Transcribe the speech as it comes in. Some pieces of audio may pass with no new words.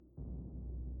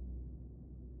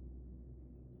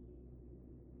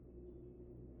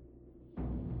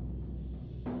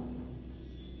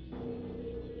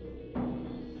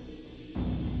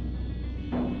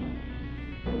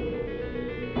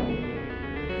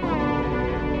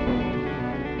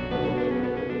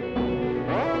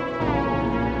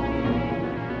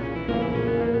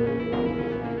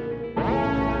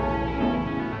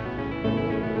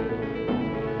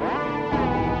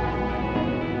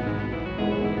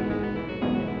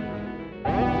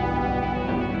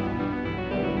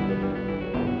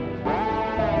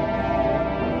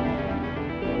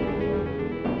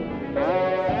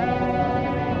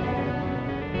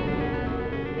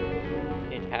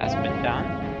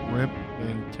rip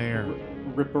and tear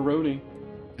Ripperoni.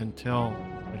 until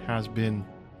it has been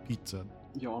pizza.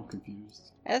 Yo, I'm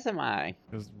confused. As am I.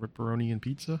 Is ripperoni and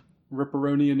pizza?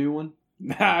 Ripperoni a new one?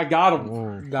 I got him.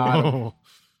 Whoa. Got him.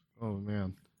 Oh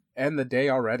man. End the day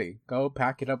already. Go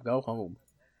pack it up, go home.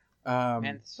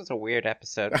 Man, this was a weird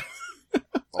episode.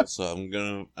 Also, I'm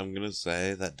gonna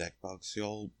say that deck box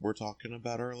y'all were talking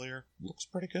about earlier looks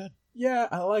pretty good. Yeah,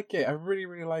 I like it. I really,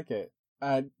 really like it.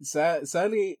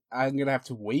 Sadly, I'm gonna have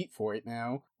to wait for it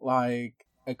now, like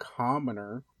a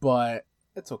commoner, but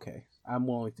it's okay. I'm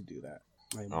willing to do that.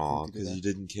 Aw, because you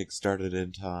didn't kickstart it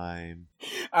in time.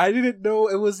 I didn't know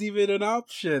it was even an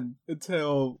option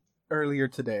until earlier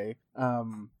today.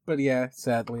 But yeah,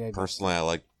 sadly, I Personally,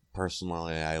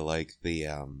 I like the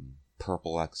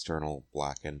purple external,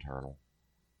 black internal.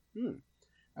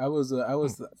 I was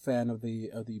a fan of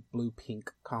the blue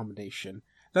pink combination.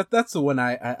 That's the one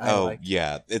I like.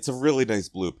 Yeah, it's a really nice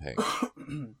blue pink.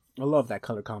 I love that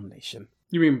color combination.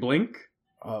 You mean Blink?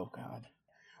 Oh god.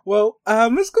 Well,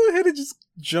 let's go ahead and just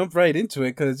jump right into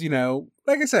it because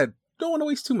like I said, don't want to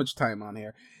waste too much time on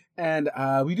here. And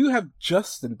we do have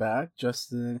Justin back.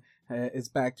 Justin is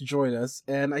back to join us,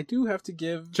 and I do have to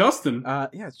give Justin? Yeah,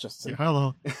 it's Justin. Yeah,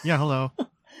 hello. Yeah, hello.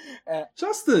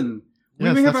 Justin! We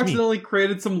Yes, may have that's me. accidentally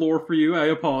created some lore for you. I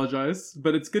apologize.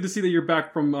 But it's good to see that you're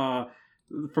back from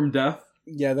death.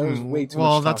 Yeah, that was way too much.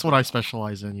 Well, that's talking. what I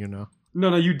specialize in,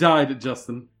 No, you died,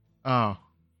 Justin. Oh.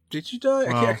 Did you die?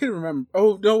 Wow. I can't remember.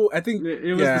 Oh no, I think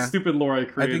It was the stupid lore I I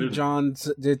created. think John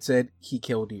did said he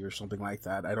killed you or something like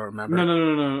that. I don't remember.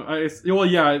 No. Well,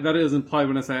 yeah, that is implied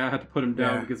when I say I had to put him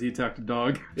down Yeah. because he attacked a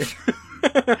dog.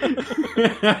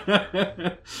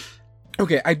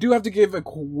 Okay, I do have to give a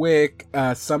quick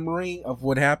summary of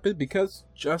what happened because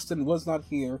Justin was not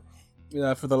here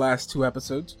for the last 2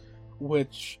 episodes,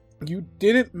 which you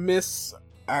didn't miss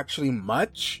actually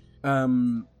much.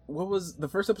 What was the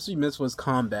first episode you missed was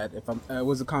combat.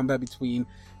 Was a combat between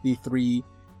the 3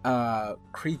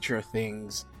 creature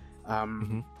things,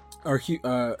 or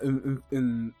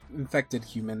infected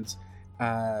humans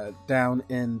down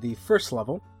in the first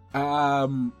level.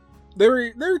 They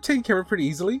were taken care of pretty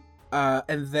easily.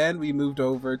 And then we moved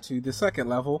over to the second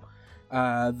level.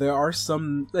 There are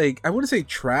some, I wouldn't say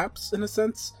traps in a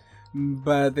sense,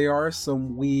 but there are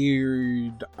some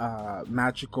weird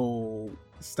magical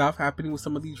stuff happening with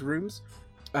some of these rooms.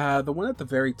 The one at the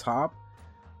very top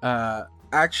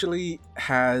actually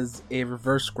has a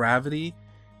reverse gravity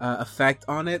effect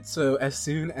on it. So as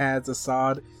soon as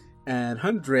Assad and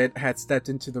 100 had stepped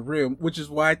into the room, which is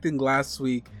why I think last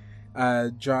week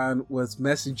John was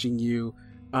messaging you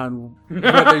on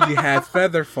whether you had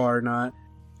Featherfar or not.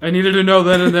 I needed to know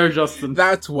then and there, Justin.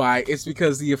 That's why. It's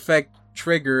because the effect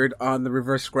triggered on the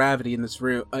reverse gravity in this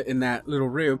room, in that little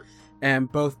room,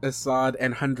 and both Assad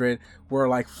and 100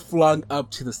 were flung up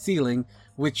to the ceiling,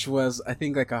 which was I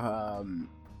think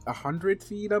 100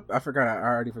 feet up. I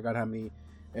already forgot how many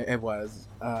it was.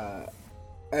 I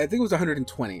think it was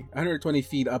 120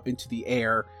 feet up into the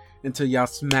air until y'all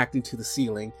smacked into the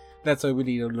ceiling. That's why we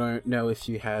need to know if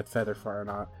you had Featherfar or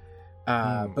not.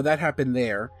 But that happened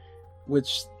there,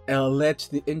 which led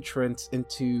to the entrance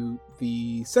into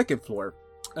the second floor.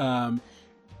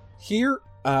 Here,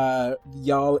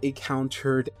 y'all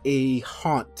encountered a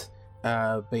haunt,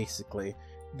 basically.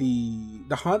 The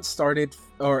haunt started,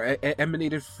 or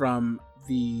emanated from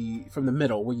the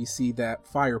middle, where you see that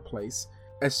fireplace.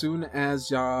 As soon as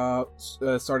y'all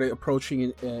started approaching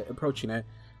it,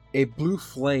 a blue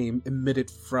flame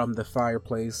emitted from the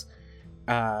fireplace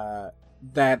that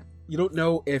you don't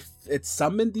know if it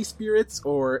summoned these spirits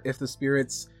or if the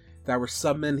spirits that were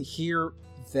summoned here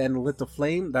then lit the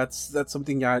flame. That's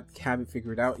something I haven't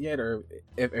figured out yet, or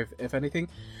if anything.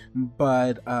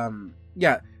 But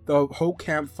yeah, the whole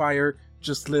campfire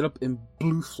just lit up in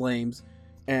blue flames,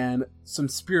 and some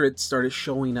spirits started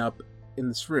showing up in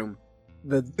this room.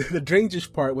 The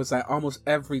strangest part was that almost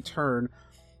every turn,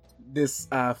 this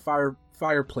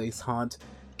fireplace haunt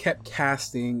kept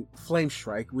casting Flame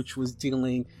Strike, which was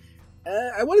dealing,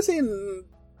 I want to say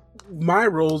my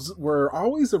rolls were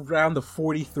always around the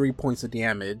 43 points of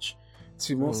damage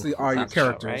to mostly all your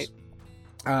characters.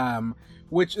 Right.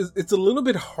 Which is, it's a little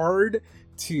bit hard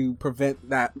to prevent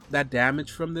that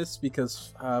damage from this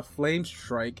because Flame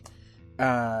Strike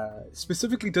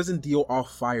specifically doesn't deal all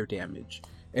fire damage.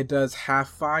 It does half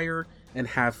fire and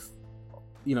half,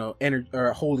 energy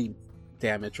or holy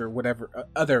damage or whatever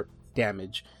other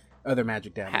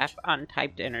magic damage. Half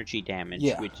untyped energy damage,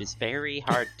 which is very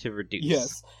hard to reduce.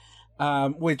 Yes.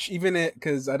 Which even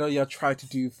because I know y'all tried to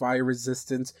do fire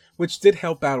resistance, which did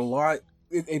help out a lot.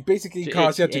 It basically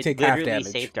caused you to take half damage.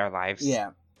 It saved our lives.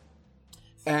 Yeah.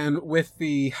 And with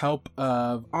the help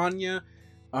of Anya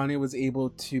was able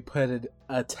to put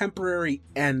a temporary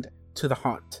end to the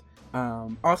haunt.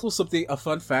 Also, a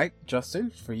fun fact,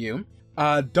 Justin, for you.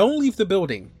 Don't leave the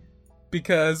building.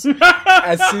 Because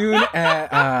as soon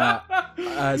as...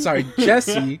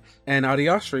 Jesse and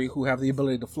Ariashri, who have the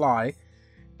ability to fly,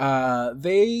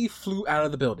 they flew out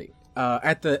of the building.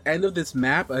 At the end of this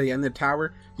map, at the end of the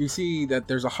tower, you see that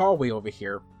there's a hallway over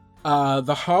here.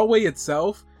 The hallway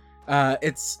itself,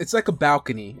 it's like a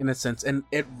balcony in a sense, and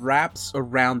it wraps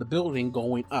around the building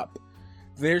going up.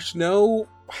 There's no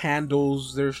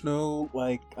handles, there's no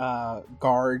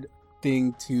guard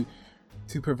thing to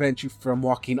prevent you from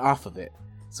walking off of it.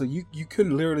 So you could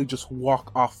literally just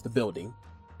walk off the building,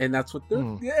 and that's what.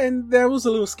 And there was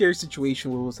a little scary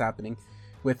situation what was happening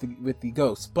with the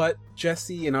ghosts. But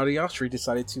Jesse and Ariashri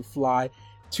decided to fly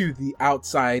to the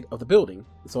outside of the building,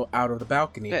 so out of the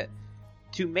balcony,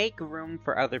 to make room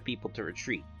for other people to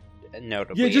retreat.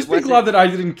 Notably, yeah, just be glad that I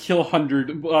didn't kill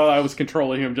 100 while I was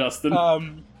controlling him, Justin.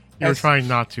 You were trying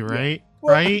not to, right?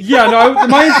 Well, right? Yeah, no,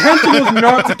 my intention was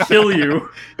not to kill you.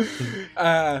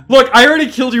 Look, I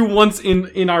already killed you once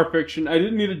in our fiction. I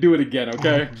didn't need to do it again,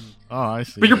 okay? Oh, I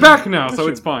see. But you're back now, so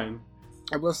it's fine.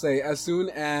 I will say, as soon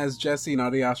as Jesse and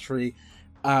Ariashri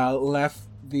left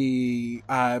the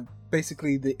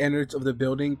basically the entrance of the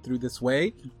building through this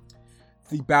way,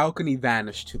 the balcony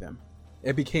vanished to them.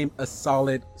 It became a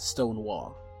solid stone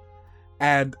wall.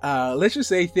 And let's just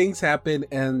say things happened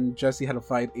and Jesse had to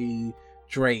fight a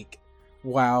Drake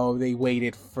while they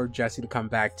waited for Jesse to come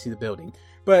back to the building.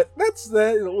 But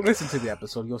listen to the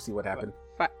episode, you'll see what happened.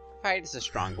 Fight is a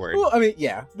strong word. Well, I mean,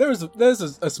 yeah, there's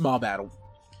a small battle.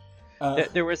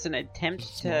 There was an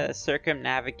attempt to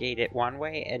circumnavigate it one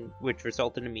way, and which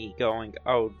resulted in me going,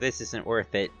 "Oh, this isn't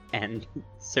worth it," and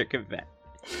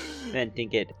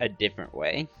circumventing it a different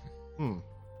way.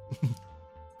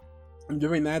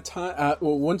 During that time,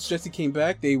 once Jesse came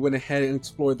back, they went ahead and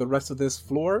explored the rest of this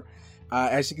floor.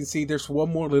 As you can see, there's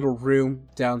one more little room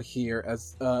down here,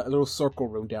 as a little circle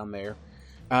room down there.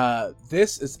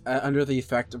 This is under the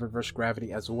effect of reverse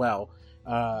gravity as well.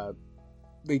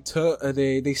 They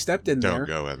stepped in there. Don't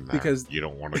go in there because you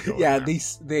don't want to go. Yeah, in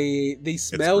there. they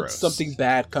smelled something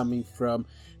bad coming from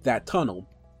that tunnel.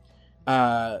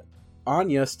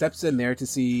 Anya steps in there to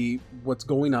see what's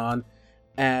going on,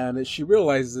 and she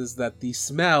realizes that the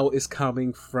smell is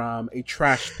coming from a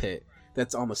trash pit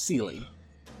that's on the ceiling.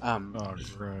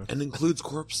 And includes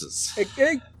corpses. It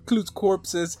includes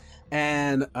corpses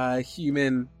and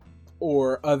human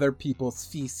or other people's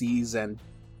feces and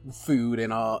food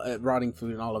and all, rotting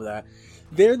food and all of that.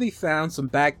 There they found some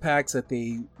backpacks that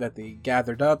they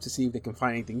gathered up to see if they can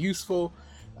find anything useful.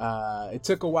 It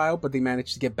took a while, but they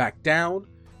managed to get back down,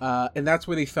 and that's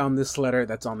where they found this letter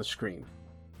that's on the screen.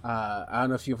 I don't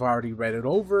know if you've already read it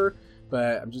over,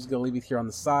 but I'm just gonna leave it here on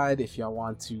the side if y'all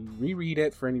want to reread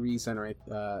it for any reason, or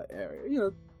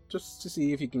just to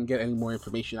see if you can get any more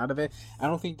information out of it. I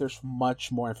don't think there's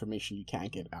much more information you can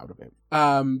get out of it.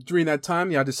 During that time,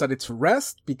 y'all decided to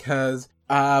rest because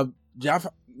y'all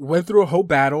went through a whole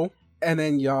battle, and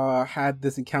then y'all had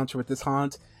this encounter with this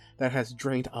haunt that has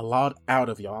drained a lot out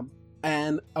of y'all.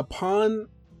 And upon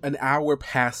an hour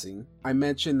passing, I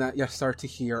mentioned that y'all start to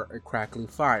hear a crackling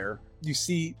fire. You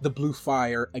see the blue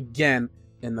fire again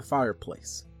in the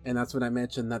fireplace. And that's when I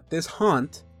mentioned that this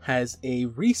haunt has a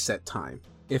reset time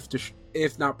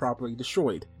if not properly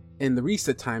destroyed. And the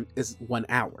reset time is 1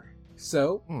 hour.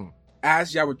 So,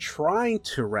 as y'all were trying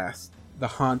to rest, the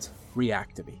haunt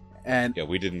reactivated. And yeah,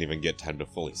 we didn't even get time to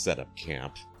fully set up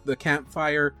camp. The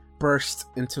campfire burst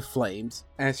into flames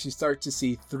as you start to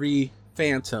see 3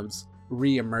 phantoms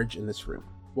re-emerge in this room.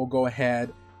 We'll go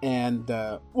ahead and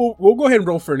we'll go ahead and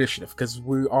roll for initiative because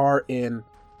we are in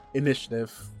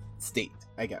initiative state,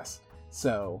 I guess.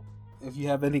 So if you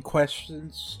have any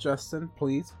questions, Justin,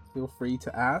 please feel free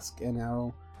to ask, and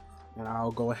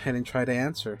I'll go ahead and try to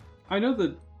answer. I know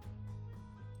that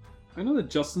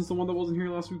Justin's the one that wasn't here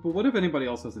last week, but what if anybody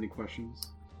else has any questions?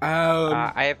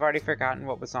 I have already forgotten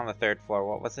what was on the 3rd floor.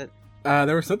 What was it?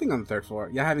 There was something on the 3rd floor.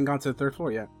 Yeah, I haven't gone to the 3rd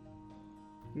floor yet.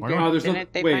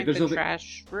 Didn't they find the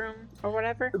trash room or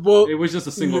whatever? Well, it was just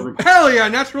a single room. Hell yeah,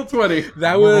 natural 20.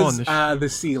 That was the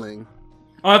ceiling.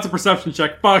 Oh, that's a perception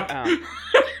check. Fuck. Oh.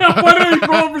 Why did I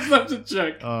roll a perception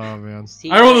check? Oh man.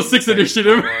 I rolled a 6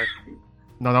 initiative.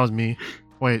 No, that was me.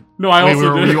 Wait. No, I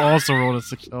also did. You also rolled a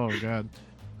 6. Oh god.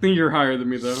 I think you're higher than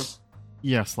me though.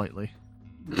 Yeah, slightly.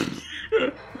 I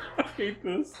hate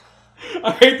this.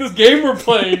 I hate this game we're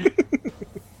playing.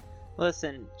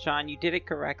 Listen, Sean, you did it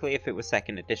correctly if it was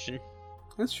 2nd edition.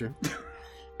 That's true.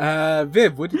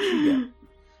 Viv, what did you get?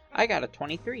 I got a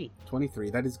 23.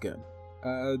 23, that is good.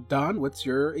 Don, what's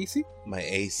your AC? My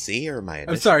AC or my I'm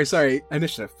initiative? sorry.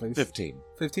 Initiative, please. 15.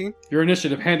 15? Your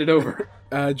initiative, hand it over.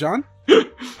 John?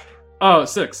 Oh,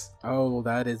 6. Oh,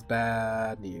 that is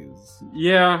bad news.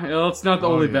 Yeah, that's not the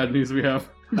only yeah. bad news we have.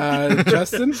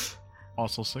 Justin?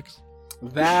 Also 6.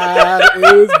 That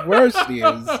is worse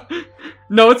news.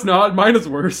 No, it's not. Mine is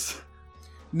worse.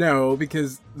 No,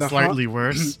 because the Slightly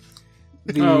worse.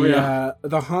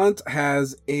 the Haunt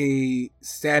has a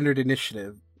standard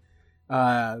initiative.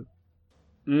 No,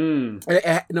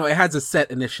 it has a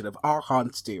set initiative. All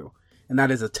Haunts do, and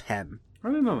that is a 10. I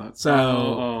didn't know that.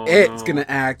 So it's gonna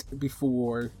act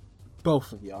before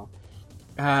both of y'all.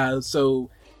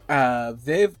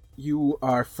 Viv, you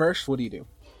are first. What do you do?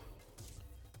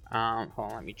 Hold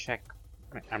on, let me check.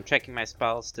 I'm checking my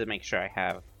spells to make sure I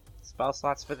have spell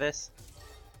slots for this.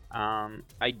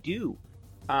 I do.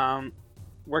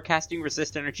 We're casting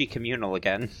Resist Energy Communal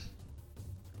again.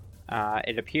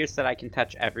 It appears that I can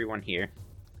touch everyone here.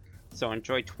 So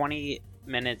enjoy 20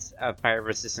 minutes of fire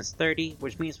resistance 30,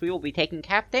 which means we will be taking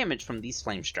half damage from these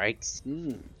flame strikes.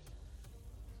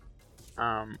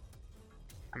 I'm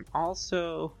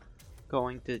also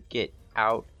going to get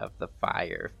out of the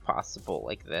fire if possible,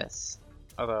 like this.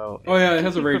 Although, Oh yeah, it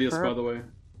has a radius, by the way.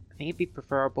 I think it'd be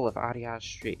preferable if Adios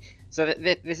Street. So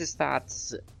this is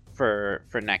thoughts for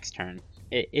next turn.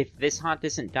 If this haunt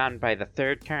isn't done by the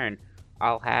third turn,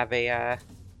 I'll have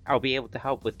I'll be able to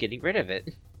help with getting rid of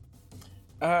it.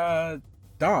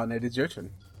 Dawn, it is your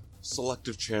turn.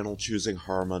 Selective channel choosing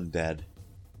Harm Undead.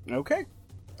 Okay.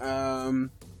 I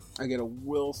get a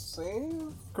will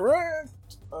save. Correct.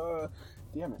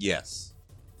 Damn it. Yes.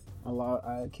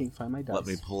 I can't find my dice. Let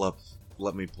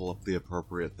me pull up the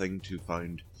appropriate thing to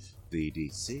find the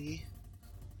DC.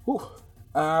 Whew.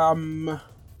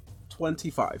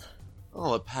 25.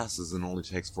 Oh, it passes and only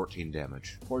takes 14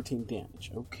 damage. 14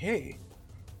 damage. Okay.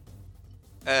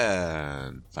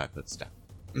 And 5-foot step.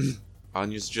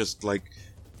 Anya's just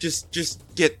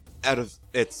get out of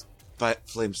its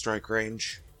flame strike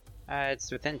range.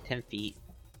 It's within 10 feet.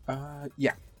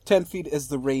 Yeah. 10 feet is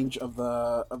the range of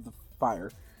the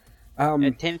fire.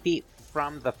 10 feet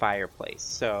from the fireplace,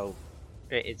 so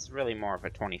it's really more of a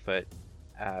 20-foot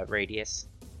radius.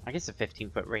 I guess a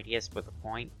 15-foot radius with a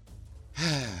point.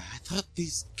 I thought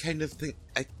these kind of things...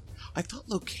 I thought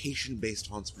location-based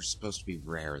haunts were supposed to be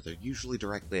rare. They're usually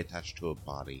directly attached to a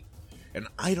body. And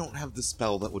I don't have the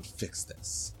spell that would fix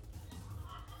this.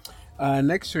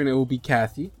 Next turn it will be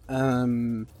Kathy.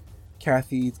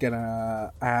 Kathy's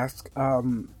gonna ask, are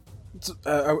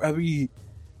we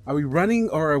running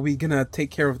or are we gonna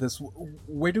take care of this?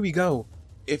 Where do we go?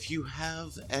 If you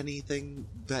have anything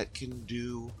that can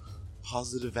do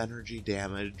positive energy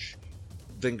damage,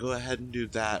 then go ahead and do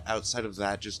that. Outside of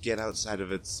that, just get outside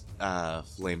of its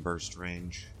flame burst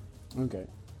range. Okay.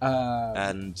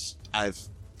 And I've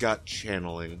got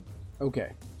channeling.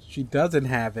 Okay. She doesn't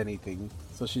have anything,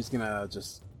 so she's gonna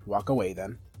just walk away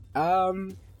then.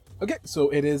 Okay, so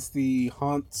it is the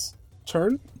Haunt's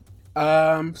turn.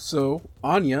 So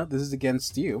Anya, this is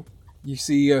against you. You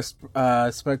see a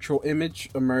spectral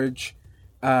image emerge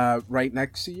right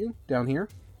next to you, down here.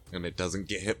 And it doesn't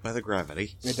get hit by the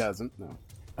gravity. It doesn't, no.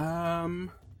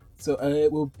 So it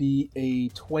will be a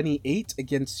 28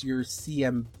 against your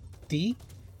CMD.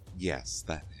 Yes,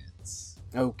 that hits.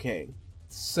 Okay,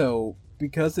 so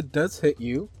because it does hit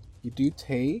you, you do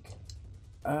take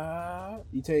 8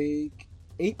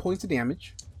 points of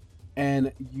damage,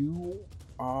 and you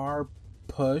are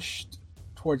pushed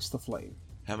towards the flame.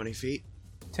 How many feet?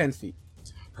 10 feet.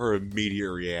 Her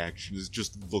immediate reaction is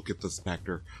just look at the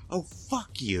specter. Oh,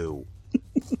 fuck you!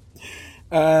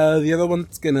 The other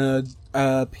one's gonna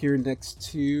appear next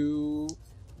to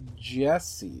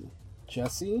Jesse.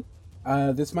 Jesse?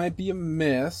 This might be a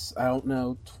miss. I don't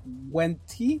know.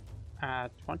 20?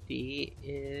 20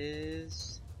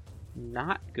 is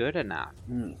not good enough.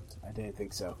 I didn't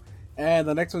think so. And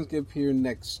the next one's gonna appear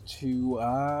next to,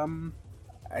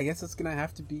 I guess it's gonna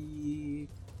have to be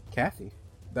Kathy.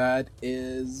 That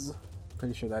is...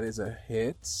 pretty sure that is a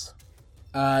hit.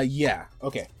 Yeah.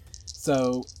 Okay.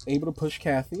 So, able to push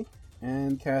Kathy.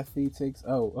 And Kathy takes...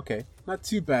 oh, okay. Not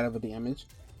too bad of a damage.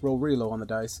 Roll really low on the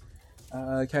dice.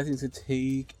 Kathy's gonna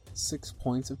take 6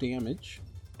 points of damage.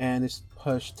 And is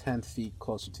pushed 10 feet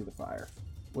closer to the fire.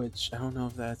 Which, I don't know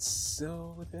if that's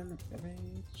still within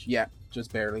range. Yeah,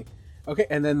 just barely. Okay,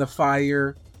 and then the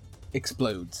fire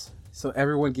explodes. So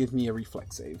everyone give me a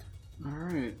reflex save.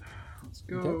 Alright, let's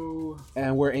go. Okay.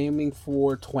 And we're aiming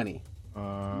for 20.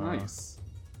 Nice.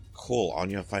 Cool,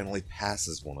 Anya finally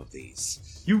passes one of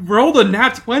these. You rolled a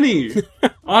nat 20!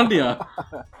 Anya!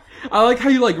 I like how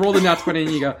you rolled a nat 20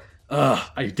 and you go, ugh,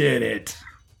 I did it.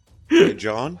 Hey,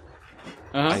 John,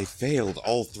 Uh-huh. I failed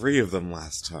all 3 of them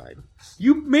last time.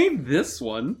 You made this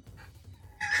one.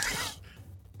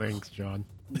 Thanks, John.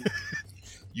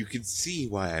 You can see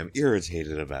why I'm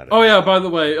irritated about it. Oh yeah, by the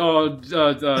way,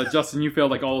 Justin, you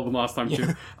failed like all of them last time too.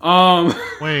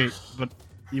 Wait, but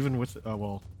even with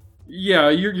well, Yeah,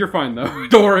 you're fine though.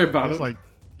 Don't worry about it's it. like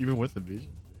even with the vision.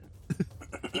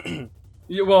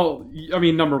 Yeah, well, I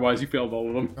mean, number-wise, you failed all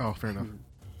of them. Oh, fair enough.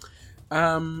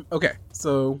 Okay,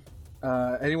 so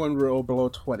anyone roll below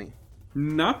 20?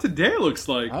 Not today, looks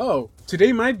like. Oh,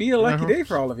 today might be a lucky Uh-huh. day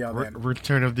for all of y'all then.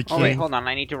 Return of the King. Oh wait, hold on.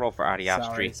 I need to roll for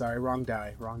Adiastri. Sorry, wrong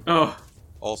die. Oh,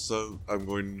 Also, I'm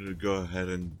going to go ahead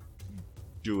and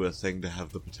do a thing to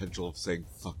have the potential of saying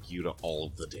fuck you to all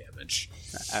of the damage.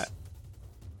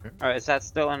 Is that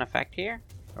still in effect here?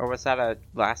 Or was that a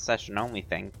last session only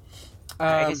thing?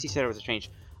 I guess you said it was a change.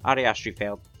 Adiastri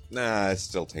failed. Nah, I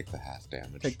still take the half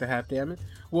damage. Take the half damage.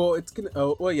 Well, it's gonna.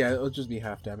 Oh, well, yeah, it'll just be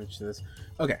half damage to this.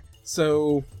 Okay,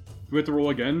 so we have to roll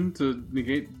again to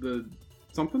negate the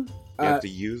something? You have to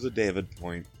use a David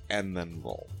point and then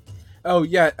roll. oh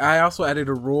yeah, I also added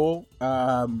a rule.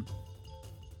 Okay.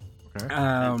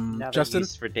 Another Justin,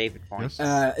 use for David points.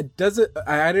 it doesn't.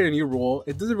 I added a new rule.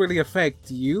 It doesn't really affect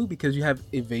you because you have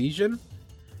evasion,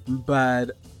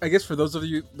 but I guess for those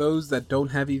that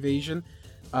don't have evasion,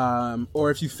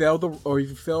 or if you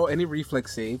fail any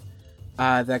reflex save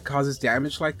that causes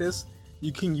damage like this,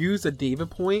 you can use a David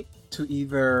point to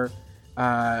either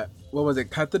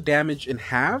cut the damage in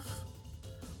half,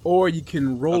 or you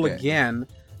can roll again,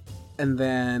 and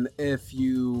then if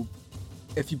you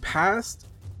passed,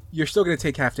 you're still going to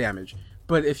take half damage.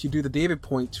 But if you do the David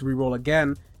point to reroll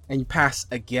again and you pass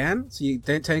again, so you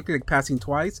technically passing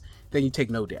twice, then you take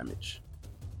no damage.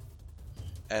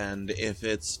 And if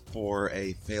it's for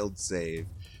a failed save,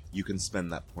 you can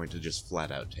spend that point to just flat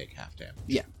out take half damage.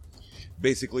 Yeah.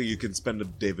 Basically, you can spend a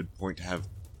David point to have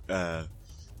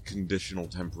conditional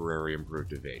temporary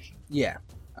improved evasion. Yeah.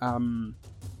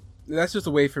 That's just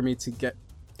a way for me to get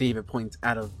David points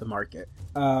out of the market.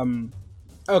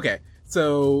 Okay,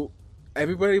 so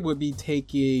everybody would be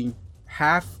taking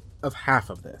half of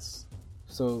this.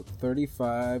 So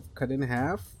 35 cut in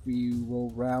half. We will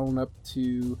round up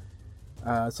to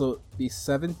so it'd be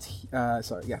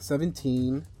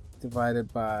 17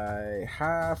 divided by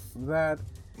half of that.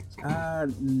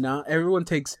 Not everyone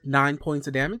takes 9 points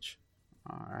of damage.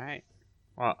 Alright.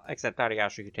 Well, except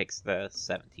Adiastri, who takes the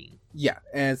 17. Yeah,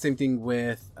 and same thing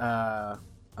with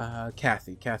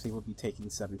Kathy. Kathy will be taking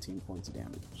 17 points of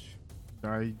damage.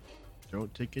 I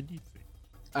don't take anything.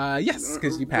 Yes,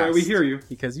 because you passed. Right, we hear you.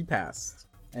 Because you passed,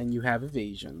 and you have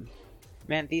evasion.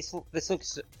 Man, this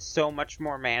looks so much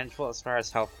more manageable as far as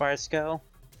health bars go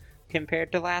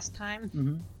compared to last time.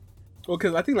 Mm-hmm. Well,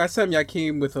 because I think last time y'all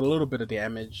came with a little bit of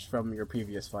damage from your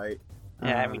previous fight.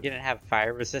 Yeah, and we didn't have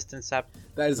fire resistance up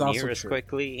That is also near as true.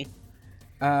 quickly.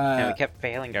 And we kept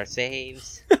failing our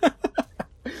saves.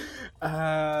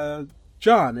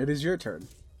 John, it is your turn.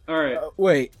 Alright.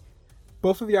 Wait,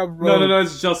 both of y'all rolled... No,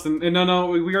 it's Justin. No,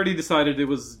 we already decided it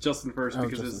was Justin first Oh,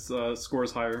 because Justin. his score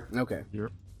is higher. Okay.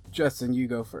 Yep. Justin, you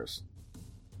go first.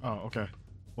 Oh, okay.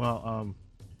 Well,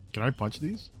 can I punch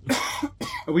these?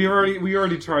 We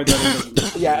already tried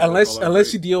that. Yeah,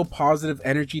 unless you deal positive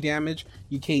energy damage,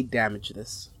 you can't damage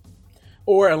this.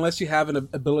 Or unless you have an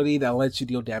ability that lets you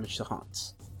deal damage to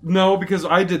haunts. No, because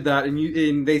I did that,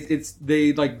 and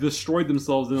they like destroyed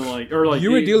themselves and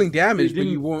You were dealing damage, they but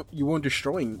didn't- you weren't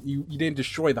destroying. You didn't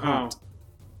destroy the haunt.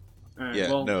 Alright, Yeah,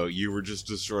 well, no, you were just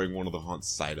destroying one of the haunt's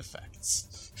side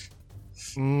effects.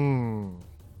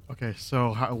 Okay,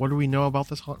 so what do we know about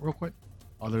this haunt, real quick?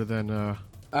 Other than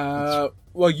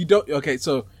Well, you don't. Okay,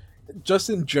 so just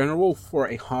in general for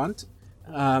a haunt,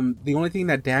 the only thing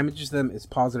that damages them is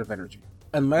positive energy,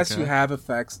 unless you Okay. have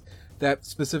effects that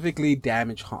specifically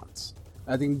damage haunts.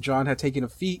 I think John had taken a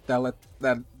feat that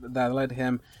let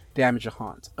him damage a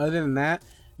haunt. Other than that,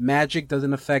 magic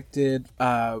doesn't affect it.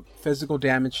 Physical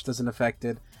damage doesn't affect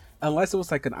it, unless it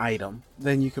was like an item.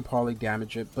 Then you could probably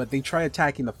damage it. But they tried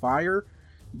attacking the fire,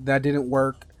 that didn't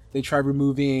work. They tried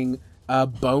removing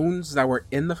bones that were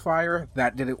in the fire,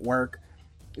 that didn't work.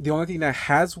 The only thing that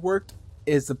has worked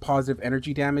is the positive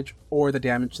energy damage or the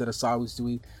damage that Assad was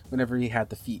doing whenever he had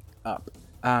the feet up.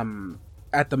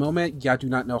 At the moment, y'all do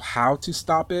not know how to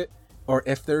stop it or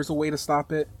if there's a way to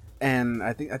stop it, and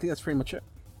I think that's pretty much it.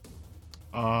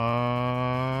 can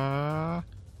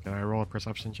I roll a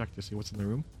perception check to see what's in the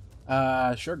room?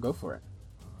 Sure, go for it.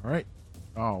 All right.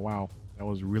 Oh wow, that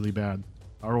was really bad.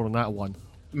 I rolled a nat 1.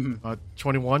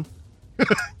 21.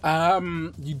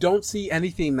 You don't see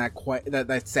anything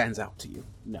that stands out to you.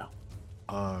 No.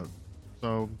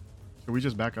 So should we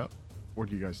just back up? What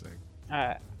do you guys think?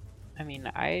 I mean,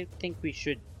 I think we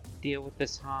should deal with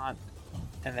this haunt,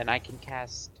 and then I can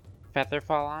cast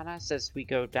Featherfall on us as we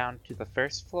go down to the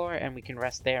first floor, and we can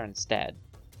rest there instead.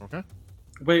 Okay.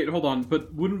 Wait, hold on.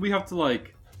 But wouldn't we have to,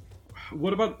 like...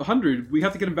 What about 100? We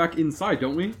have to get him back inside,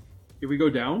 don't we? If we go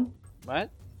down?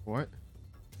 What? What?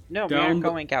 No, we Down aren't the-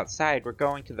 going outside. We're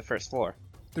going to the first floor.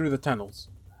 Through the tunnels.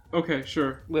 Okay,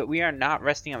 sure. We are not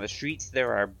resting on the streets.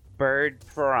 There are bird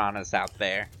piranhas out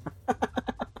there.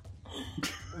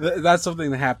 That's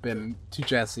something that happened to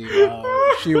Jessie while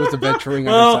she was adventuring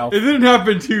on Well, herself. it didn't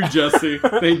happen to Jesse.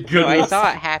 Thank No, I goodness. saw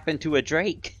it happen to a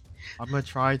drake. I'm gonna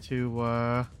try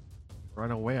to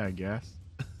run away, I guess.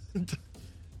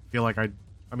 Feel like I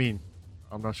mean,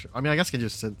 I'm not sure. I mean, I guess I can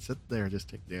just sit there and just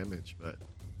take damage, but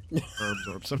or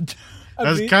absorb some.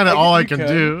 That's mean, kind of I all I guess you can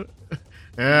could. do.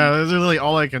 Yeah, that's really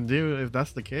all I can do if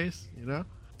that's the case, you know.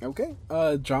 Okay,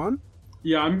 John?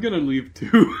 Yeah, I'm gonna leave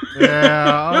too.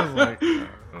 Yeah, I was like,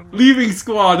 Leaving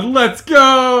squad, let's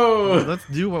go! let's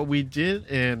do what we did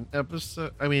in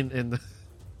in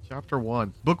chapter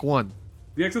 1, book 1.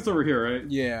 The exit's over here, right?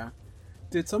 Yeah.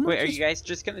 Did someone Wait, are just... you guys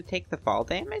just gonna take the fall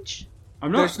damage?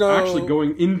 I'm not There's no- actually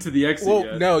going into the exit Well,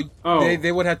 yet. no, Oh.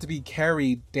 they would have to be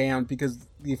carried down because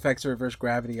the effects of reverse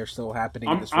gravity are still happening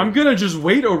in this room. I'm gonna just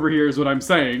wait over here is what I'm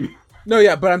saying. No,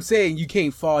 yeah, but I'm saying you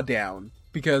can't fall down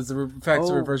because the effects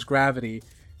of Oh. reverse gravity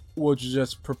will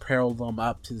just propel them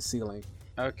up to the ceiling.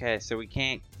 Okay, so we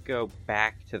can't go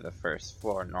back to the first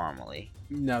floor normally.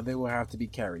 No, they will have to be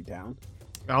carried down.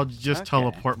 I'll just Okay.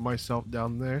 teleport myself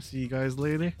down there. See you guys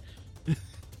later.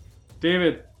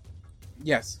 David,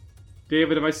 Yes.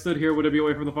 if I stood here, would it be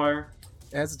away from the fire?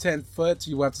 As a 10 foot,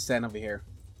 you will have to stand over here.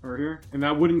 Over here? And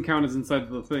that wouldn't count as inside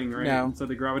the thing, right? No. Inside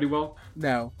the gravity well?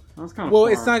 No. That's kind of Well,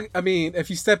 far. it's not. I mean, if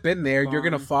you step in there, you're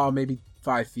gonna Fine. fall maybe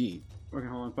 5 feet. Okay,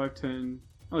 hold on. 5, 10.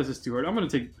 Oh, this is too hard. I'm gonna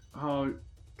take...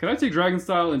 can I take Dragon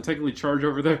Style and technically charge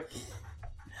over there?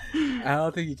 I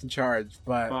don't think you can charge,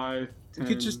 but 5, 10, you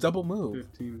could just double move.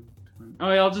 15, 20.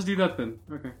 Oh, yeah, I'll just do that then.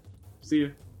 Okay. See ya.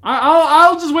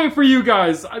 I'll just wait for you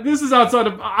guys. This is outside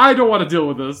of... I don't want to deal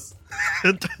with this.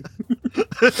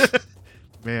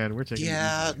 Man, we're taking.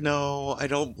 Yeah, no, I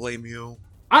don't blame you.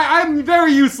 I'm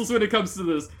very useless when it comes to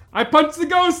this. I punched the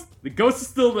ghost. The ghost is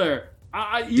still there.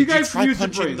 You Did guys you try can use your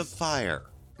punching brains. the fire?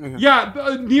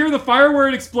 Yeah, near the fire where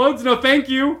it explodes. No, thank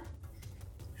you.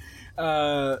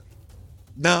 No,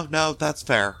 that's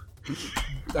fair.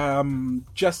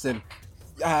 Justin,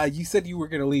 you said you were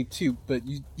gonna leave too, but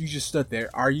you just stood there.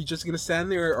 Are you just gonna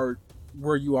stand there, or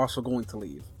were you also going to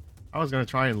leave? I was gonna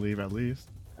try and leave at least.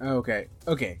 Okay.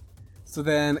 So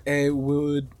then it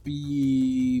would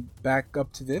be back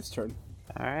up to Viv's turn.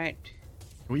 All right,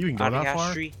 Can we even go that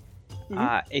far? Adiastri.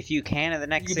 Mhm. If you can in the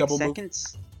next You 6 can double move.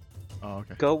 seconds, Oh,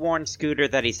 okay. go warn Scooter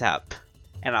that he's up,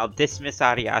 and I'll dismiss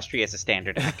Adiastri as a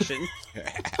standard action.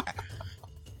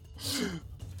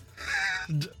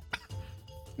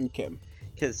 Okay.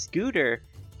 Because Scooter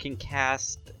can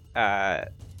cast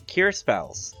cure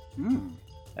spells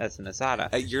as an Azada.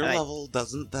 At your And I- level,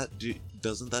 doesn't that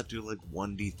do like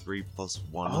 1d3 plus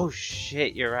 1? Oh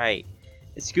shit, you're right.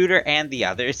 Scooter and the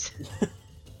others.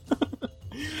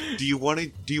 Do you want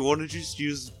to just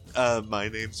use my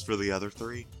names for the other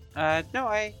 3?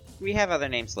 No, we have other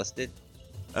names listed.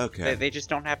 Okay. They just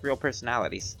don't have real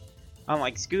personalities.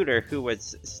 Unlike Scooter, who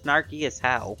was snarky as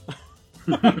hell.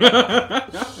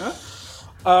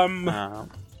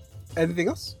 Anything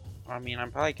else? I mean,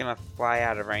 I'm probably gonna fly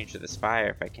out of range of this fire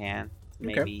if I can.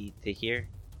 Okay. Maybe to here.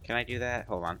 Can I do that?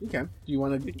 Hold on. You can. Do you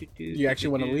want to? Do you actually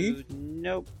wanna leave?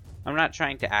 Nope. I'm not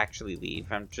trying to actually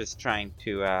leave. I'm just trying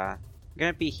to, I'm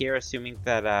gonna be here assuming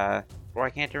that, why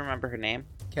can't I remember her name?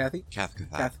 Kathy? Kathka.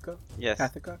 Kathika? Yes.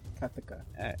 Kathika?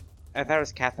 I thought it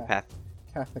was Kathapath.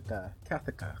 Kathika.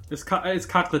 It's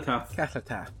Cockletaf.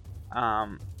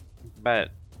 Kathata. But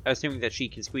assuming that she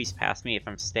can squeeze past me if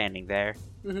I'm standing there.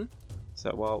 Mhm.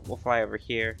 So we'll fly over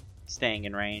here, staying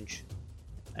in range,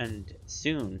 and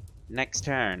soon, next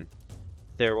turn,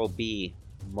 there will be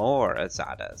more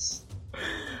Azadas.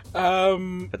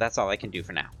 But that's all I can do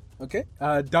for now. Okay.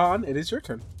 Dawn, it is your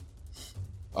turn.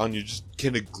 Anya just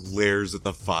kind of glares at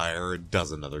the fire and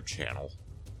does another channel.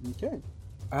 Okay.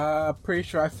 Pretty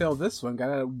sure I failed this one. Got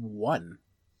a 1.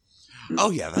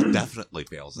 Oh yeah, that definitely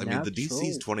fails. I mean, the Natural. DC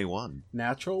is 21.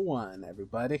 Natural 1,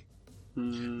 everybody.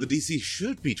 The DC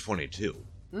should be 22.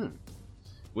 Hmm.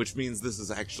 Which means this is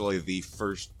actually the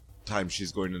first time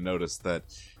she's going to notice that,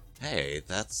 hey,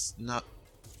 that's not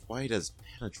quite as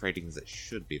penetrating as it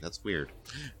should be. That's weird.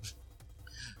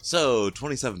 So,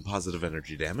 27 positive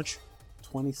energy damage.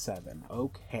 27.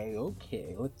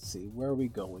 Okay. Let's see. Where are we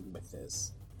going with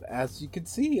this? as you can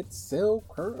see, it's still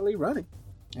currently running.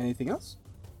 Anything else?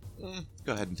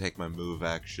 Go ahead and take my move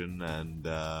action and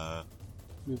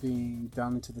Moving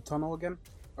down into the tunnel again?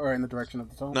 Or in the direction of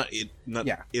the tunnel? not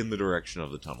Yeah. in the direction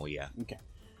of the tunnel. Yeah. Okay.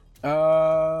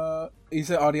 You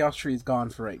said Audiostry is gone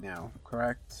for right now,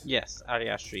 correct? Yes,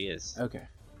 Ariastri is. Okay.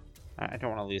 I don't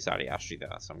want to lose Ariastri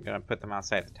though, so I'm gonna put them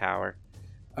outside the tower.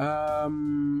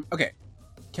 Okay.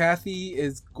 Kathy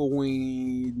is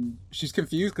going. She's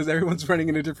confused because everyone's running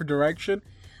in a different direction.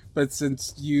 But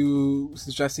since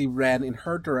Jessie ran in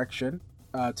her direction,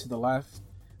 to the left,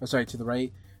 to the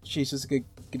right, she's just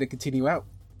gonna continue out,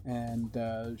 and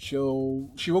she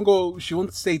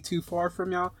won't stay too far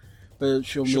from y'all, but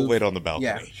she'll move. wait on the balcony.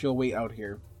 Yeah, she'll wait out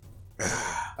here.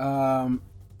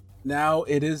 Now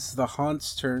it is the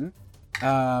Haunt's turn.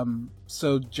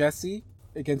 So Jesse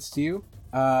against you.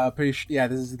 Pretty sure. Yeah,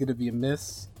 this is gonna be a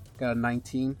miss. Got a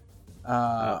 19.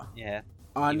 Yeah. Even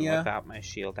Anya. without my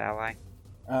shield ally.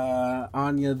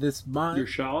 Anya, this might. Your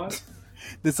shot?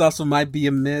 This also might be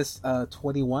a miss.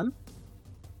 21.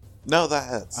 No, that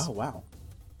hits. Oh wow.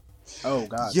 Oh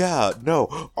god. Yeah,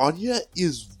 no. Anya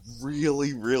is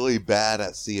really, really bad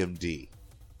at CMD.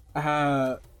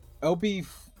 It'll be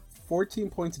 14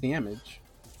 points of damage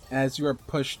as you are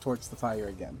pushed towards the fire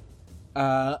again.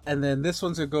 And then this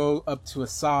one's gonna go up to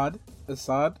Assad.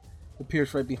 Assad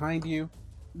appears right behind you.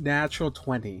 Natural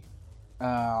 20.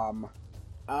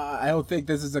 I don't think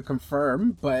this is a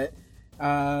confirm, but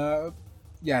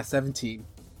yeah, 17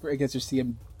 against your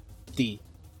CMD.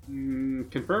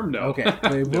 Confirmed, no. Okay,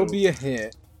 but it will be a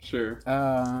hit. Sure.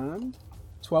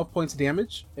 12 points of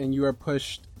damage, and you are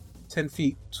pushed 10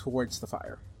 feet towards the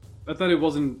fire. I thought it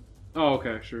wasn't... Oh,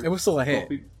 okay, sure. It was still a hit. 12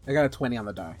 feet. I got a 20 on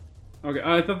the die. Okay,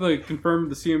 I thought the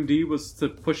confirmed the CMD was to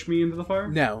push me into the fire?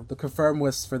 No, the confirm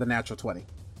was for the natural 20.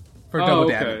 For double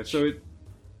okay, damage. so it...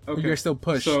 Okay. You're still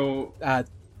pushed So,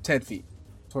 10 feet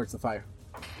towards the fire.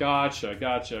 gotcha.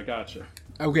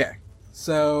 Okay,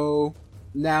 so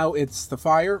now it's the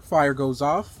fire. Fire goes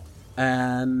off,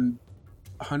 and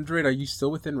 100. Are you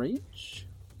still within range?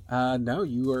 No,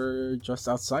 you are just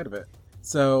outside of it.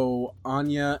 So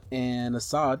Anya and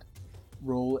Assad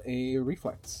roll a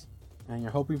reflex, and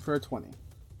you're hoping for a 20.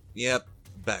 Yep,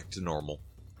 back to normal.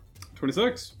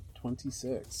 26.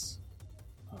 26.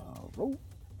 Roll.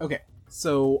 Okay,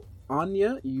 so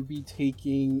Anya, you be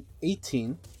taking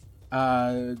 18.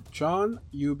 John,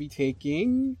 you be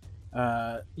taking.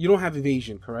 You don't have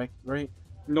evasion, correct? Right?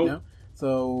 Nope. No?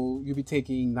 So you'll be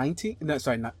taking 19. No,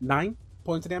 sorry, 9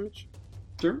 points of damage.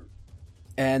 Sure.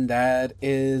 And that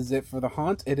is it for the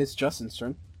haunt. It is Justin's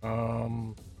turn.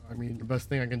 I mean, the best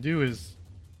thing I can do is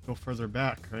go further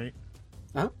back, right?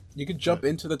 You could jump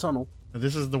into the tunnel.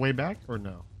 This is the way back, or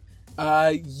no?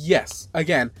 Yes.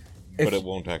 Again, But it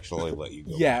won't actually let you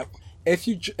go. yeah. If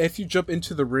you jump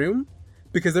into the room,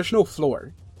 because there's no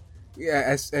floor.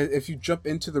 Yeah, if you jump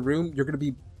into the room, you're gonna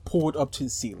be pulled up to the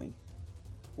ceiling,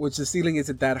 which the ceiling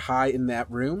isn't that high in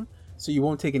that room, so you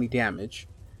won't take any damage.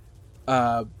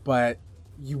 But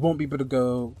you won't be able to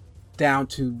go down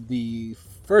to the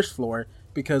first floor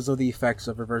because of the effects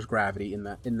of reverse gravity in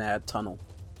that tunnel.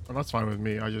 Oh, that's fine with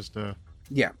me. I just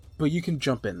Yeah, but you can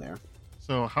jump in there.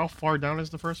 So how far down is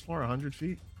the first floor? 100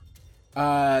 feet?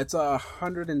 It's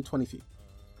 120 feet.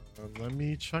 Let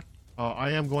me check.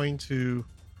 I am going to.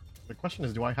 The question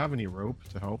is, do I have any rope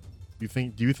to help? Do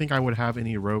you think I would have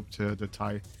any rope to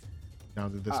tie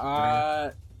down to this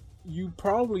area? You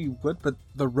probably would, but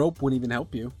the rope wouldn't even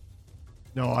help you.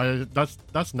 No,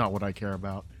 that's not what I care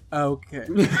about. Okay.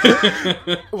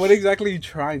 What exactly are you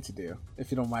trying to do,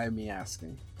 if you don't mind me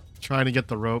asking? Trying to get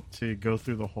the rope to go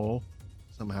through the hole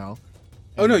somehow.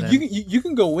 Oh no, And then- you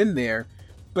can go in there,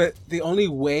 but the only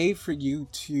way for you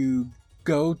to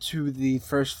go to the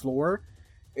first floor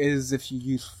is if you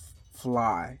use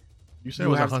fly. You said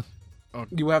you it was have-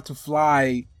 You have to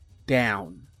fly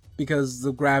down because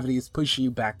the gravity is pushing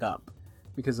you back up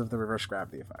because of the reverse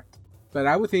gravity effect. But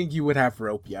I would think you would have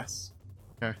rope, yes.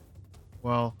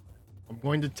 Well, I'm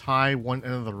going to tie one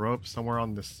end of the rope somewhere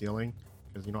on the ceiling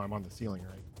because I'm on the ceiling,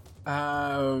 right?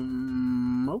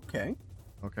 Okay.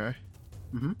 Okay.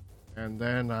 Mhm. And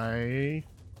then I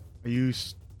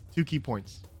use 2 key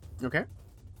points Okay.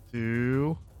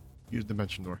 to use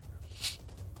Dimension Door.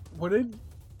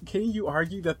 Can you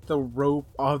argue that the rope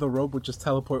would just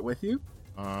teleport with you?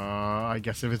 I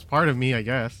guess if it's part of me, I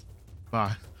guess.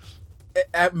 But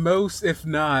At most, if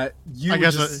not, you I would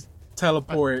guess just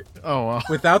teleport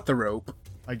without the rope.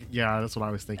 yeah, that's what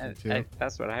I was thinking too.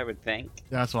 That's what I would think.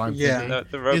 That's what I'm Yeah.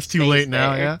 thinking. The rope It's too stays late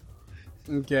now. there.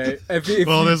 Yeah. Okay. If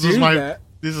Well, you this do is my- that,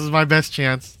 This is my best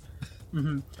chance.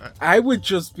 I would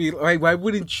just be like, why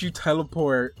wouldn't you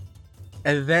teleport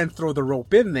and then throw the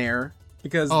rope in there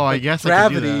because Oh, I the guess I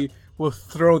could do gravity will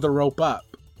throw the rope up.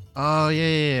 Oh,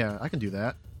 yeah. I can do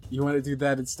that. You want to do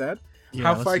that instead? Yeah,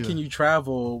 How let's far do can that. you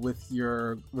travel with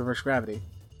your reverse gravity?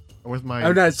 With my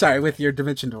Oh no, sorry, with your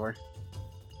dimension door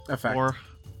effect.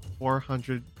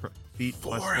 400 feet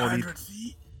plus 40 400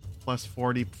 feet. plus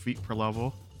 40 feet per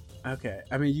level. Okay,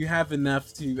 I mean you have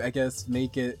enough to, I guess,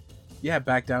 make it. Yeah,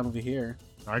 back down over here.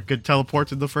 I could teleport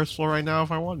to the first floor right now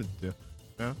if I wanted to.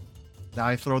 Yeah. Now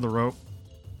I throw the rope.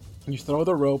 You throw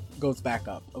the rope, goes back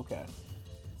up. Okay,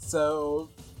 so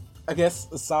I guess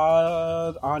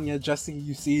Assad, Anya, Justin,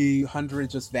 you see 100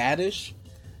 just vanish,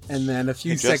 and then a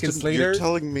few Hey, Justin, seconds later, you're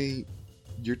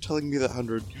telling me that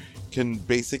 100 can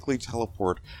basically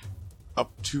teleport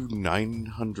up to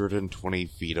 920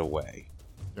 feet away.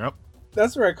 Yep.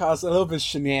 that's where it causes a little bit of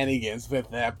shenanigans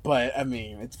with that. But I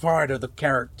mean, it's part of the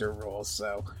character rule.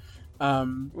 So,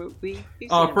 We've seen him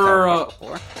for, teleport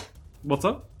before. What's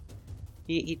up?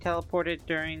 He teleported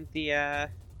during the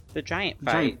giant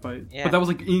fight. Giant fight. Yeah. But that was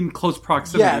like in close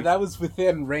proximity. yeah, that was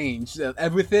within range,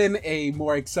 within a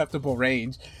more acceptable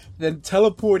range. Then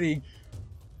teleporting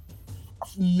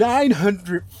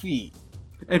 900 feet.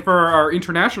 And for our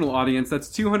international audience, that's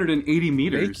 280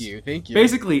 meters. Thank you.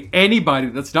 Basically, anybody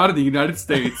that's not in the United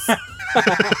States.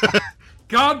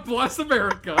 God bless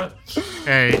America.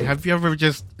 Hey, have you ever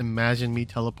just imagined me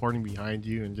teleporting behind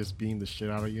you and just beating the shit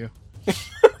out of you?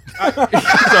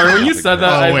 Sorry, when you said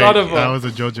that, I wait, thought of that was a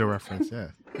JoJo reference. Yeah.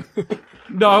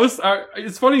 no.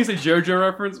 It's funny you say JoJo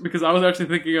reference because I was actually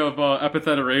thinking of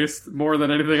Epithet Erased more than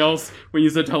anything else when you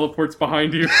said teleports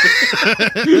behind you.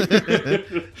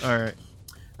 All right.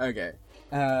 Okay.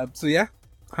 So yeah,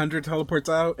 100 teleports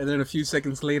out, and then a few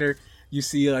seconds later, you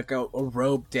see like a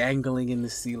rope dangling in the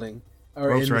ceiling, or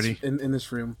Rope's in ready. in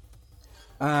this room.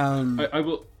 I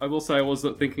will say I was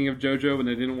thinking of JoJo and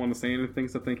I didn't want to say anything,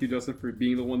 so thank you, Justin, for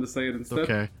being the one to say it instead.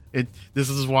 Okay. This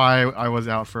is why I was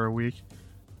out for a week.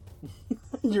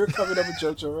 You're coming up with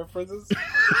JoJo references.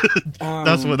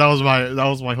 That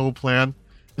was my whole plan.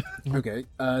 Okay,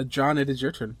 John, it is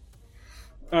your turn.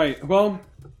 Alright, well,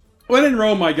 when in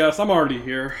Rome, I guess. I'm already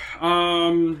here.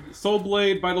 Soul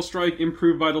Blade, Vital Strike,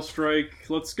 Improved Vital Strike.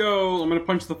 Let's go. I'm gonna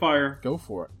punch the fire. Go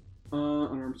for it.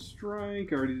 Unarmed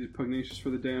Strike. I already did Pugnacious for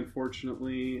the day,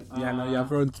 unfortunately. Yeah, I know y'all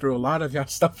run through a lot of y'all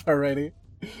stuff already.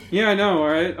 Yeah, I know,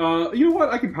 alright? You know what?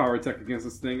 I can power attack against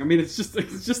this thing. I mean, it's just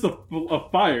a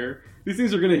fire. These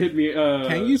things are gonna hit me,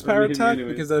 Can you use are gonna power hit me attack?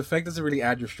 anyway. Because the effect doesn't really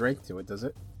add your strength to it, does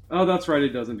it? Oh, that's right,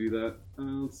 it doesn't do that.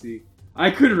 Let's see. I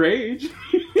could rage.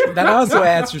 That also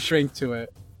adds your strength to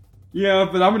it. Yeah,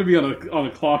 but I'm gonna be on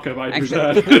a clock if I do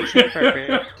Actually,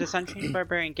 that. does Unchained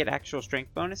Barbarian get actual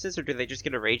strength bonuses, or do they just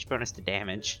get a rage bonus to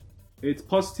damage? It's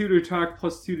 +2 to attack,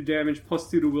 +2 to damage,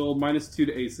 +2 to will, -2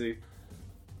 to AC.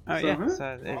 Oh So, yeah, huh?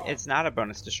 so it's not a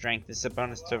bonus to strength; it's a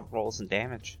bonus to rolls and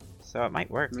damage. So it might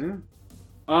work. Yeah.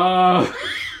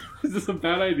 Is this a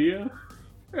bad idea?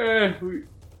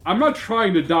 I'm not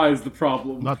trying to die is the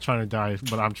problem. I'm not trying to die,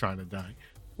 but I'm trying to die.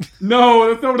 No,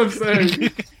 that's not what I'm saying.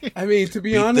 I mean, to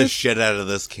be Beat the honest, shit out of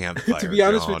this campfire. to be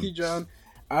honest John. with you, John,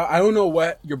 I don't know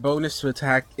what your bonus to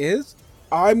attack is.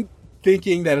 I'm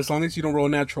thinking that as long as you don't roll a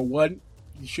natural 1,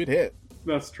 you should hit.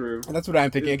 That's true. And that's what I'm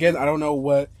thinking. Again, I don't know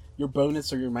what your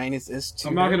bonus or your minus is to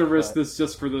I'm not hit, gonna risk but- this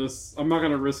just for this. I'm not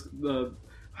gonna risk the.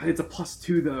 It's a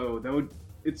 +2 though. That would.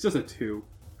 It's just a 2.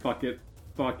 Fuck it.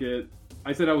 Fuck it.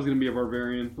 I said I was gonna be a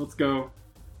barbarian. Let's go.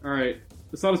 All right.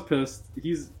 Asada's pissed.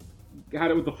 He's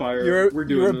had it with the fire. We're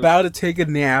doing You're this. about to take a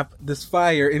nap. This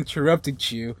fire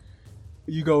interrupted you.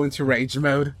 You go into rage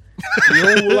mode.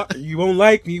 You won't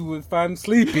like me if I'm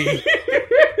sleepy. And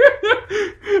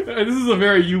this is a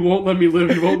very you won't let me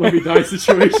live, you won't let me die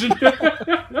situation.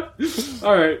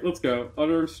 Alright, let's go.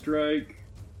 Unarmed Strike.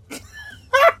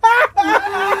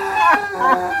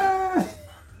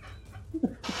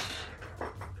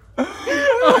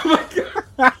 Oh my god.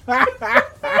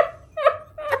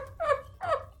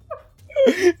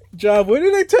 John, what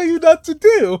did I tell you not to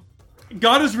do?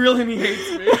 God is real and he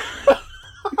hates me.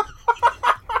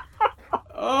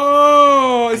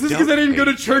 Oh, is this because I didn't go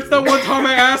to church that one time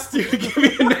I asked you to give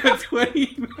me a nat 20,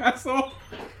 you asshole?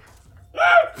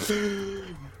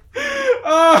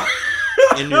 Oh.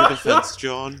 In your defense,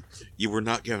 John, you were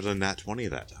not given a nat 20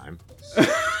 that time.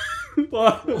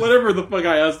 Well, whatever the fuck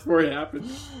I asked for, it happened.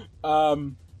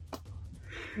 Well,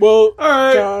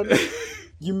 Alright. John,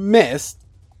 you missed.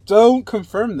 Don't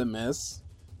confirm the miss.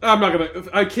 I'm not gonna.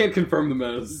 I can't confirm the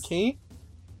You mess. can't?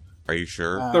 Are you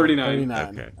sure?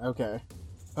 39. Okay.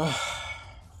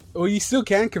 Well, you still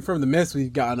can confirm the miss.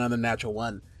 We've got another natural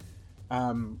 1.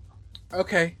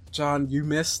 Okay, John, you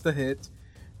missed the hit.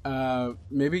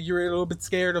 Maybe you were a little bit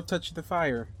scared of touching the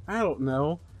fire. I don't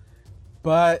know.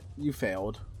 But you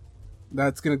failed.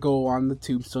 That's gonna go on the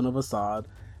tombstone of Assad.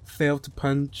 Failed to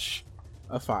punch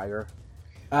a fire.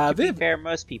 To be Viv. fair,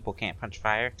 most people can't punch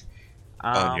fire.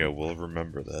 Anya will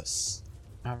remember this.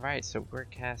 Alright, so we're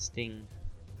casting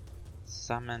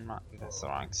Summon... That's the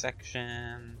wrong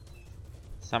section.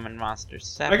 Summon Monster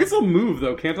 7. I can still move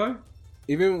though, can't I?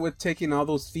 Even with taking all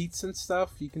those feats and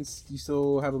stuff, you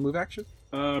still have a move action?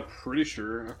 Pretty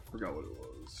sure. I forgot what it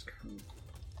was.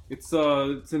 It's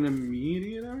an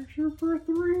immediate action for a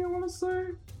 3, I want to say.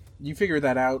 You figure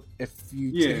that out. If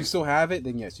you still have it,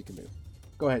 then yes, you can move.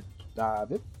 Go ahead,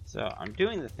 David. So I'm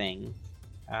doing the thing.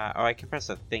 I can press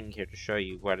a thing here to show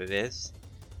you what it is.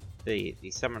 The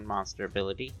Summon Monster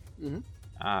ability. Mhm.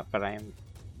 But I am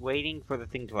waiting for the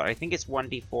thing to load. I think it's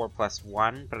 1d4 plus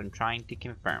 1, but I'm trying to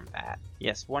confirm that.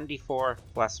 Yes, 1d4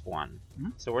 plus 1.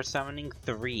 Mhm. So we're summoning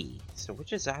 3. So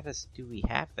which Azadas do we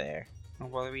have there?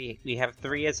 Well, we have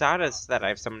 3 Azadas that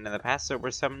I've summoned in the past, so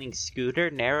we're summoning Scooter,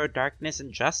 Narrow Darkness,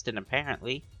 and Justin,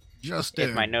 apparently. Justin.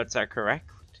 If my notes are correct.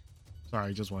 Sorry,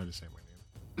 I just wanted to say my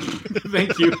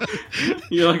Thank you.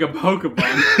 You're like a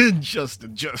Pokemon. name.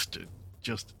 Justin.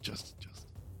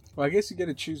 Well, I guess you get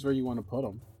to choose where you want to put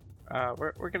them.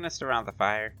 We're gonna surround the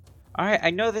fire. Alright,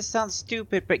 I know this sounds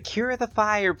stupid, but cure the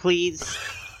fire, please.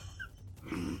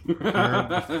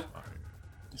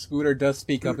 Scooter does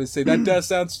speak up and say, "That does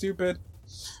sound stupid."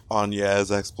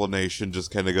 Anya's explanation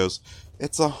just kind of goes,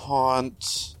 "It's a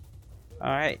haunt."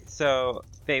 Alright, so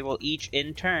they will each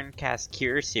in turn cast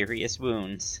Cure Serious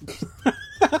Wounds.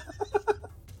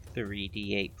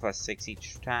 3d8 plus 6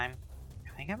 each time.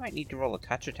 I think I might need to roll a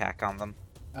touch attack on them.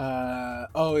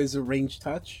 Is it ranged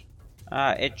touch?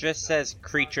 It just says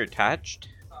creature touched.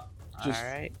 Just-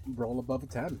 Alright. Roll above a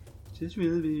 10. Just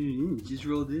roll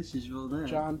this, just roll that.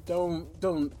 John, don't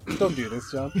do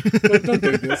this, John. Don't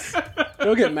do this.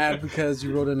 Don't get mad because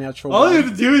you rolled a natural All you one.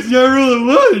 have to do is not roll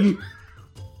a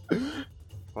 1!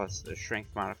 Plus the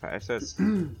strength modifier. So it's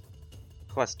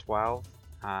plus 12.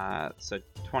 So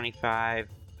 25,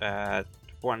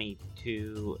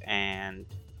 22, and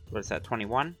what is that,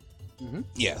 21?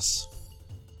 Yes.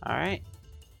 Alright.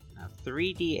 Now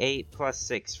 3d8 plus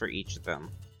 6 for each of them.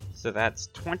 So that's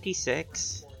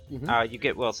 26. Mhm. You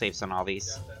get will saves on all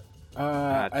these.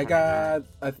 I 29. got.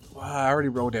 I already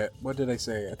wrote it. What did I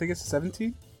say? I think it's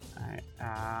 17. Alright,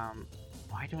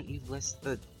 why don't you list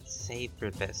the save for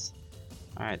this?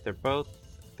 Alright, they're both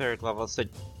 3rd level, so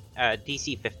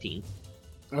DC 15.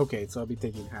 Okay, so I'll be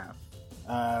taking half.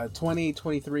 20,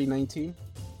 23, 19.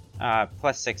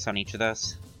 Plus 6 on each of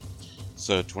those.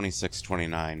 So 26,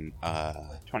 29,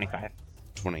 25.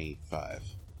 25.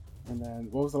 And then,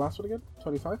 what was the last one again?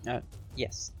 25?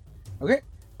 Yes. Okay.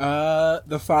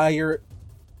 The fire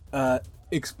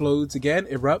explodes again,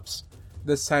 erupts.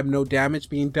 This time, no damage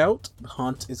being dealt. The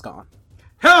haunt is gone.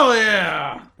 Hell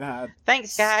yeah! That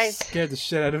Thanks, guys! scared the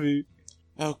shit out of me.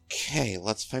 Okay,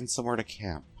 let's find somewhere to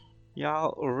camp.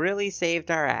 Y'all really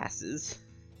saved our asses.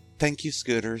 Thank you,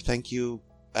 Scooter. Thank you,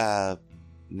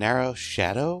 Narrow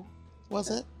Shadow,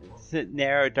 was it?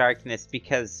 Narrow Darkness,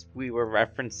 because we were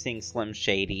referencing Slim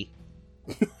Shady.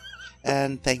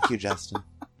 And thank you, Justin.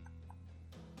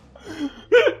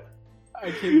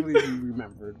 I can't believe you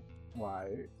remembered why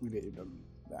we named them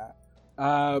that.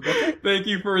 But okay. Thank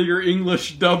you for your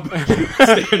English dub stand name.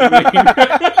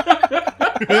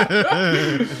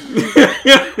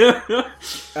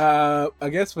 I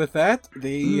guess with that,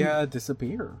 they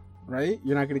disappear, right?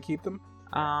 You're not going to keep them?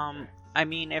 I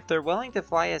mean, if they're willing to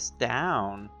fly us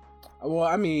down... Well,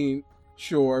 I mean,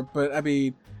 sure, but I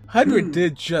mean, 100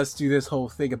 did just do this whole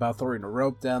thing about throwing a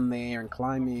rope down there and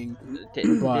climbing,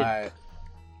 but...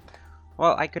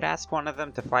 Well, I could ask one of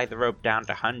them to fly the rope down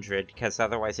to 100, because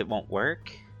otherwise it won't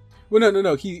work. Well,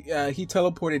 no. He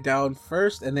teleported down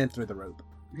first and then threw the rope.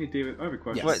 Hey, David, I have a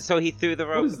question. What, so he threw the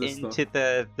rope is this into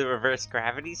the reverse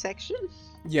gravity section?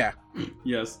 Yeah.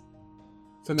 Yes.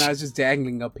 So now it's just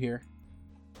dangling up here.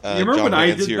 You remember John, when to I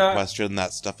answer did your that? question,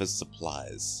 that stuff is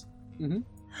supplies.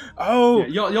 Oh!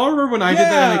 Yeah, y'all remember when I did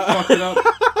that and I fucked it up?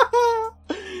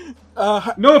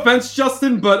 Yeah! No offense,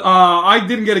 Justin, but I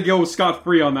didn't get to go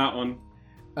scot-free on that one.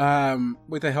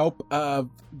 With the help of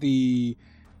the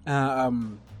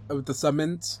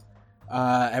summons,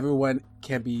 everyone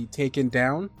can be taken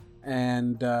down,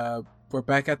 and we're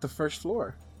back at the first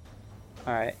floor.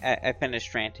 Alright, I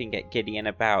finished ranting at Gideon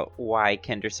about why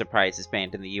Kinder Surprise is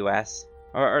banned in the US.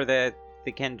 Or the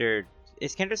Kinder...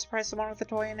 Is Kinder Surprise the one with the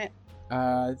toy in it?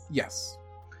 Yes.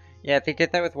 Yeah, they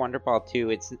did that with Wonder Ball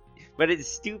too. But it's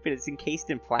stupid, it's encased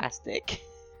in plastic.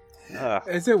 Ugh.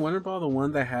 Is it Wonder Ball the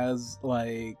one that has,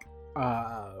 like,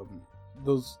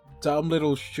 those dumb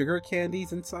little sugar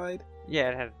candies inside. Yeah,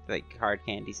 it had like hard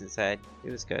candies inside.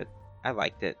 It was good. I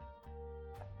liked it.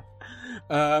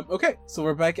 Okay, so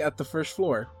we're back at the first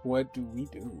floor. What do we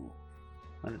do?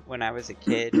 When I was a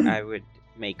kid, I would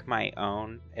make my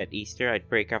own at Easter. I'd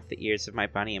break off the ears of my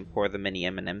bunny and pour the mini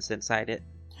M&Ms inside it.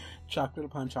 Chocolate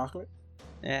upon chocolate?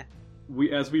 Yeah.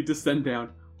 As we descend down,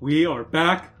 we are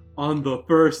back on the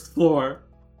first floor.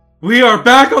 We are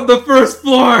back on the first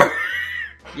floor!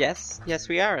 Yes,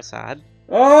 we are, Assad.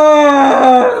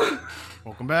 Ah!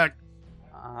 Welcome back.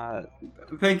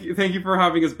 Thank you for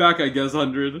having us back, I guess,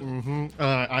 100. Mm-hmm.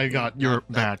 I got your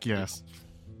back, yes.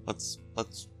 Let's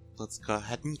go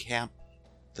ahead and camp.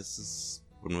 This is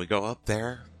when we go up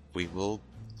there, we will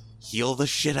heal the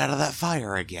shit out of that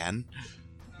fire again.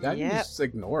 Yeah, you Yep. just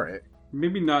ignore it.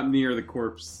 Maybe not near the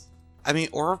corpse. I mean,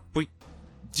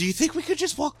 do you think we could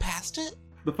just walk past it?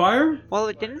 The fire? Well,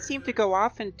 it didn't seem to go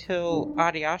off until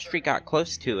Adiastri got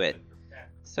close to it.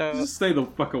 So Just stay the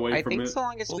fuck away I from think it. so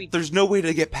long as Well, we there's no way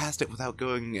to get past it without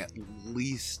going at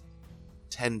least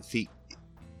 10 feet,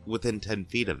 within 10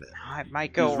 feet of it. it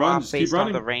might go Just run, off just keep based on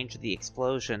running. the range of the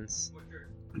explosions.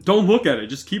 Don't look at it.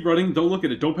 Just keep running. Don't look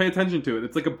at it. Don't pay attention to it.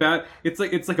 It's like a bad. It's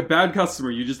like a bad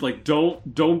customer. You just like don't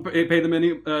pay them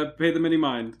any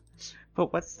mind.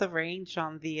 But what's the range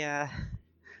on the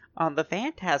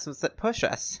phantasms that push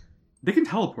us? They can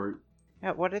teleport.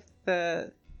 Yeah, what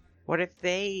if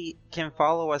they can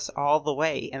follow us all the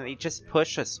way and they just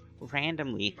push us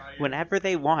randomly whenever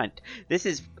they want? This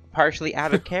is partially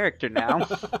out of character now.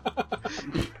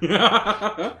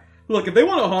 Look, if they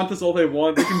want to haunt us all they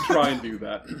want, they can try and do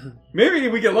that. Maybe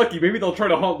if we get lucky, maybe they'll try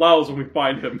to haunt Lyles when we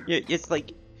find him. It's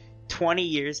like 20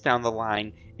 years down the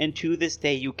line, and to this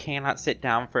day you cannot sit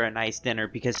down for a nice dinner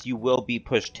because you will be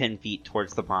pushed 10 feet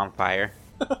towards the bonfire.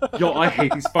 Yo, I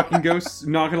hate these fucking ghosts.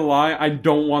 Not gonna lie, I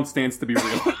don't want Stance to be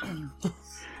real.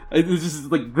 It's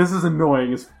just like, this is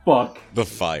annoying as fuck. The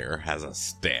fire has a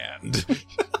stand.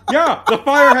 Yeah, the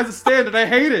fire has a stand and I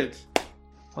hate it.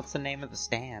 What's the name of the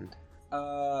stand?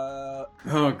 Oh,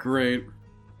 great.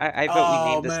 I vote Oh,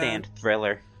 we name the man. stand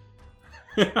Thriller.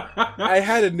 I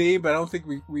had a name, but I don't think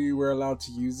we were allowed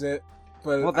to use it.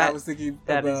 But Well, I was thinking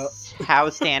That about is how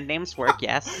stand names work,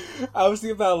 yes. I was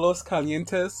thinking about Los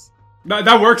Calientes.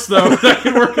 That works though. That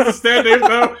can work as a stand name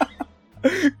though.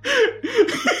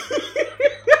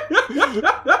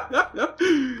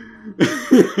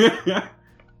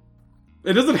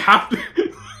 It doesn't have to.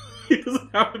 It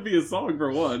doesn't have to be a song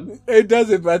for one. It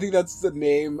doesn't, but I think that's the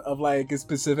name of like a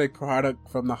specific product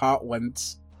from the Hot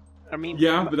Ones. I mean,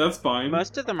 Yeah, but that's fine.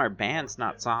 most of them are bands,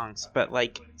 not songs, but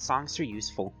like, songs are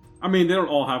useful. I mean, they don't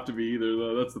all have to be either,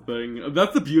 though. That's the thing.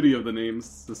 That's the beauty of the names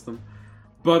system.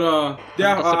 But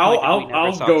yeah, I'm disappointed we I'll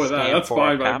never saw go the with that. Scan That's 4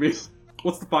 fine by me. cops.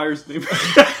 What's the fire's name?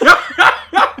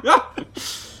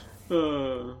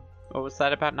 What was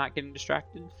that about not getting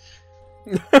distracted?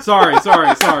 Sorry.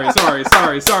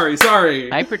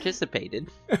 I participated.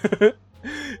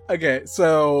 Okay,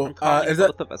 so I'm calling is that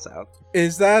both of us out.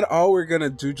 is that all we're gonna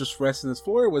do? Just rest in this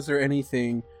floor? Or was there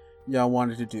anything y'all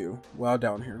wanted to do while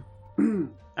down here?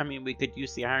 I mean, we could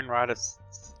use the Iron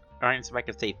Spike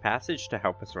of Safe Passage to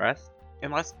help us rest.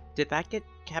 Unless, did that get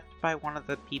kept by one of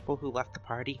the people who left the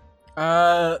party?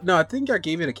 No, I think I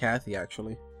gave it to Kathy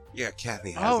actually. Yeah,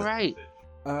 Kathy has Oh, it. right.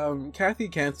 Kathy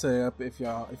can stay up if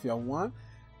y'all want.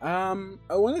 I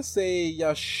want to say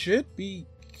y'all should be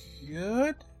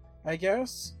good, I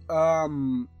guess.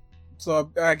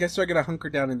 So I guess they're gonna hunker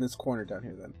down in this corner down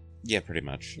here then. Yeah, pretty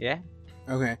much. Yeah.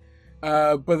 Okay.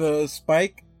 But the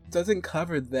spike doesn't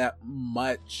cover that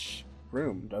much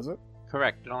room, does it?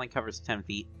 Correct. It only covers 10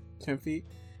 feet. 10 feet.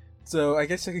 So I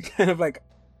guess I can kind of like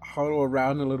huddle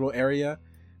around a little area.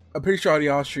 I'm pretty sure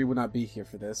Adiastri would not be here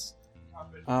for this.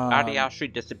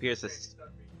 Adiastri disappears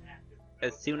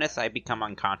as soon as I become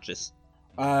unconscious.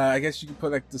 I guess you could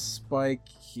put like the spike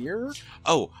here.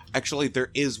 Oh, actually, there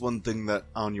is one thing that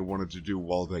Anya wanted to do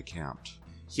while they camped.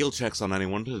 Heal checks on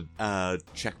anyone to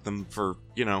check them for,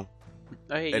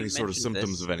 Oh, yeah, you any sort of mentioned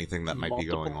symptoms this of anything that might be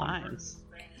going multiple on. times.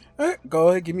 Alright, go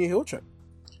ahead, give me a heal check.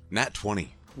 Nat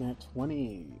 20. Nat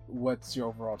 20. What's your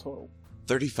overall total?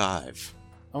 35.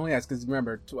 Only ask because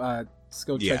remember,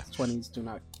 skill Yeah. checks 20s do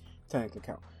not technically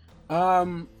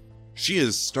count. She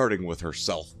is starting with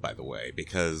herself, by the way,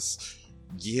 because,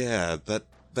 yeah, that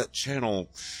channel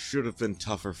should have been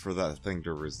tougher for that thing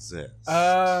to resist.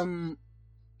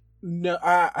 No,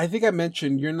 I think I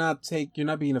mentioned you're not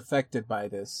being affected by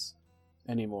this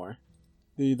anymore.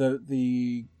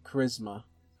 The charisma.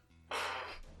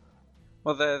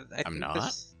 Well, I I'm think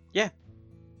not? Yeah,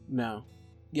 No.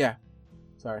 Yeah.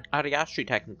 Sorry. Adiastri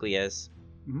technically is.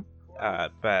 Mhm.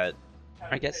 But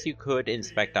I guess you could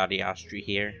inspect Adiastri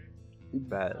here,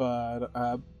 but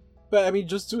But I mean,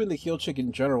 just doing the heal check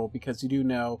in general, because you do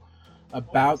know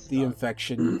about the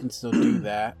infection, you can still do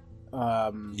that.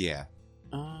 Yeah.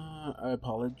 I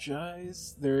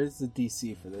apologize. There is a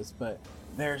DC for this, but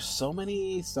there's so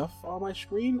many stuff on my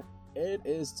screen, it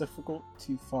is difficult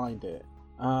to find it.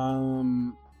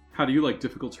 How do you like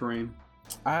difficult terrain?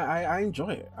 I enjoy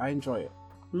it. I enjoy it.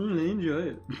 I enjoy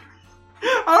it.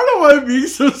 I don't know why I'm being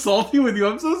so salty with you.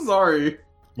 I'm so sorry.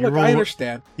 You Look, roll- I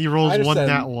understand. He rolls I one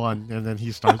understand. nat one, and then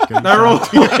he starts getting. I rolled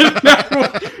salty.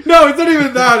 No, it's not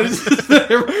even that. It's just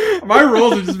that my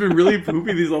rolls have just been really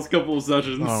poopy these last couple of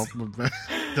sessions. Oh,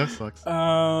 that sucks.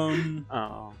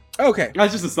 oh, Okay.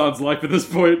 That's just Assad's life at this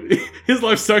point. His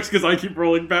life sucks because I keep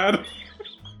rolling bad.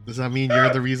 Does that mean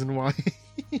you're the reason why?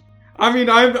 I mean,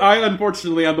 I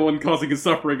unfortunately am the one causing his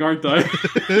suffering, aren't I?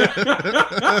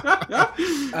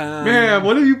 Man,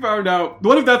 what if you found out?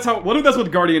 What if that's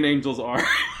what guardian angels are?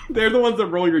 They're the ones that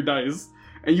roll your dice,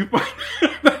 and you find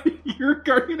that your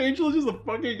guardian angel is just a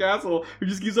fucking asshole who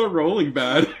just keeps on rolling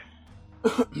bad.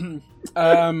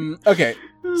 Okay.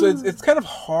 So it's kind of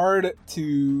hard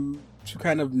to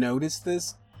kind of notice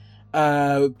this,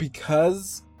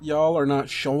 because y'all are not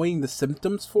showing the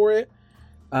symptoms for it.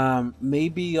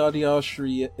 Maybe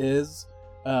Adiashri is,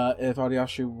 if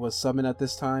Adiashri was summoned at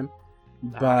this time,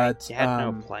 but I had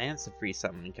no plans to free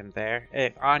summoning him there.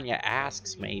 If Anya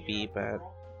asks, maybe,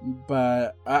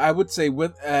 but I would say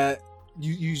with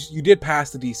you did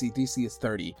pass the DC. DC is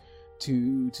 30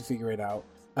 to figure it out.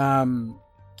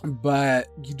 But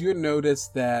you do notice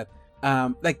that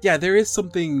there is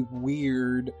something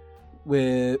weird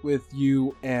with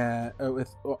you and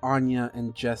with Anya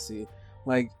and Jesse.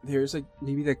 Like there's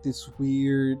maybe this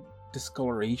weird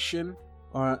discoloration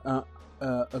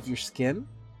of your skin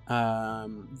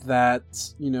that,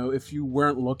 if you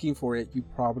weren't looking for it, you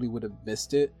probably would have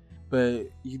missed it. But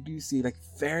you do see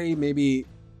maybe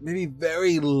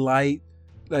very light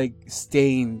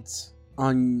stains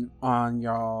on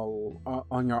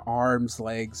your arms,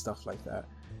 legs, stuff like that.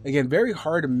 Again, very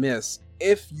hard to miss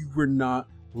if you were not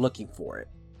looking for it,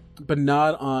 but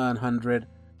not on 100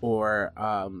 or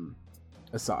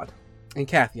Assad and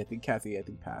Kathy. I think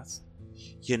passed.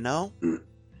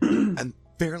 I'm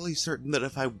fairly certain that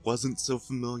if I wasn't so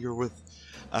familiar with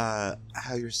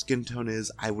how your skin tone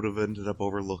is, I would have ended up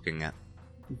overlooking it.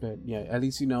 But yeah, at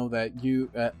least you know that you.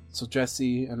 So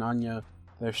Jesse and Anya,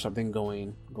 there's something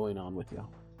going on with you.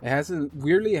 It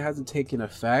hasn't taken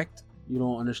effect. You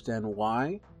don't understand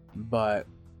why, but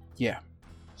yeah.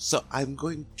 So I'm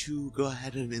going to go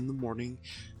ahead and in the morning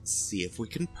see if we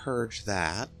can purge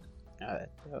that.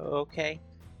 Okay.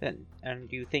 Then, and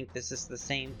do you think this is the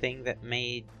same thing that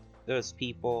made those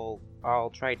people all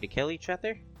try to kill each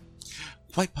other?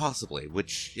 Quite possibly,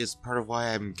 which is part of why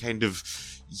I'm kind of...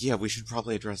 Yeah, we should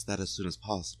probably address that as soon as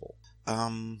possible.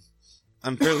 I'm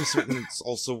fairly certain it's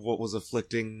also what was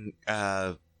afflicting,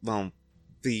 the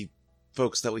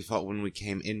folks that we fought when we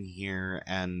came in here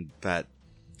and that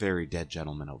very dead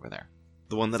gentleman over there.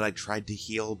 The one that I tried to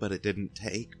heal, but it didn't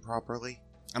take properly.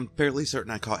 I'm fairly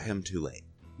certain I caught him too late.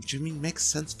 Which, I mean, makes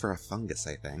sense for a fungus,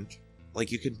 I think.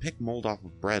 Like, you can pick mold off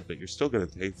of bread, but you're still gonna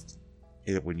taste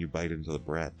it when you bite into the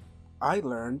bread. I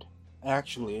learned,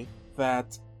 actually,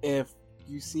 that if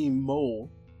you see mold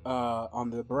on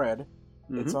the bread,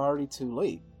 it's already too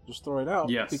late. Just throw it out.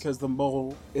 Yes. Because the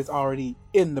mold is already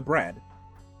in the bread.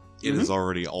 It is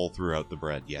already all throughout the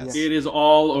bread, yes. It is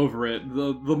all over it.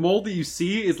 The mold that you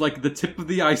see is like the tip of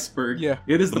the iceberg. Yeah.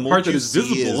 It is the mold part that you is see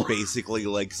visible. is basically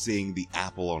like seeing the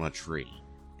apple on a tree.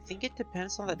 I think it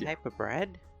depends on the type of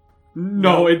bread.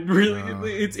 No, it really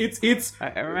it's I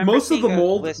remember most of the seeing a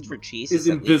mold list for cheese is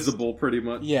invisible pretty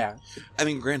much. Yeah. I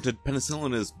mean, granted,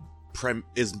 penicillin is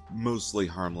mostly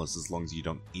harmless as long as you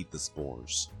don't eat the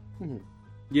spores.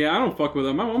 Yeah, I don't fuck with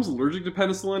it. My mom's allergic to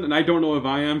penicillin, and I don't know if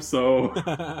I am, so...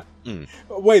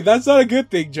 Wait, that's not a good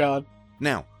thing, John.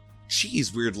 Now,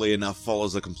 cheese, weirdly enough,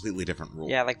 follows a completely different rule.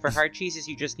 Yeah, like for hard cheeses,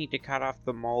 you just need to cut off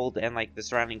the mold and like the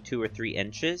surrounding 2 or 3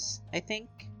 inches, I think.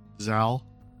 Zal.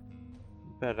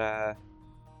 But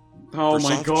Oh For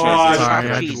my soft god! cheese, Sorry, I had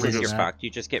soft to cheeses, bring you're it up. fucked. You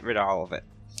just get rid of all of it.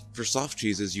 For soft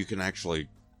cheeses, you can actually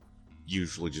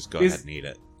usually just go Is- ahead and eat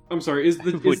it. I'm sorry, is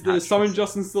Would the not summon trust.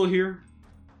 Justin still here?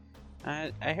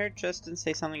 I heard Justin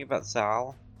say something about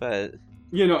Zal, but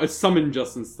Yeah, no, is summon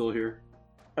Justin still here?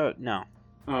 oh no.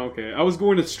 Oh, okay. I was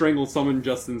going to strangle summon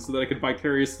Justin so that I could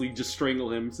vicariously just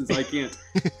strangle him, since I can't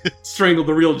strangle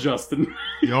the real Justin.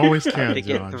 You always can, To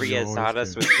get John. 3 You always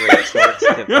Azadas can. with great swords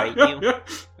to fight you.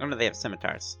 Oh no, they have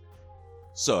scimitars.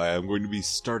 So I am going to be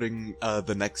starting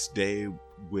the next day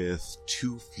with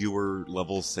 2 fewer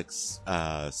level 6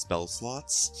 spell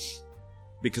slots,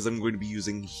 because I'm going to be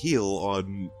using heal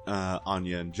on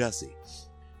Anya and Jesse.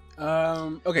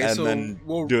 Okay, And so then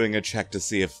doing a check to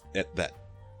see if that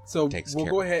takes we'll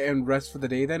care go of it. ahead and rest for the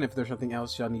day then, if there's something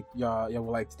else y'all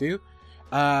would like to do.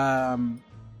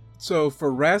 So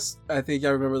for rest, I think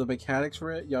y'all remember the mechanics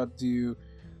for it. Y'all do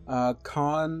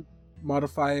con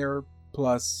modifier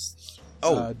plus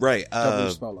right. double your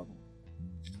spell level.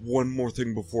 One more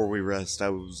thing before we rest. I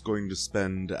was going to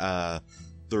spend the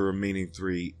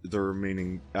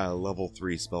remaining level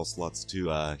 3 spell slots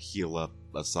to heal up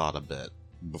Assad a bit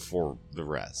before the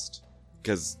rest,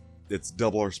 because it's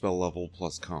double our spell level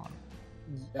plus con.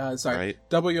 Sorry, right?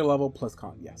 double your level plus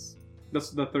con. Yes.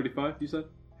 That's the 35 you said?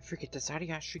 I forget, does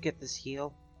Adiastri get this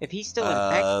heal? If he's still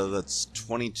infected... That's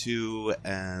 22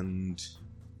 and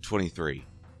 23.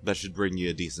 That should bring you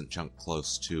a decent chunk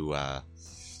close to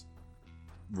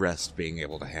rest being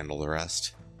able to handle the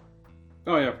rest.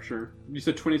 Oh yeah, for sure. You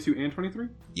said 22 and 23?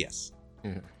 Yes.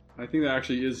 I think that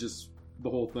actually is just the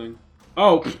whole thing.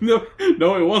 Oh, no,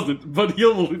 it wasn't. But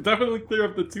he'll definitely clear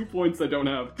up the 2 points I don't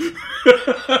have.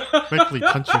 Quickly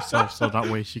punch yourself so that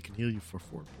way she can heal you for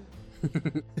 4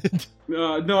 points.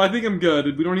 No, I think I'm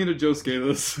good. We don't need to Josuke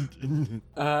this.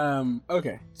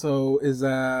 Okay. So is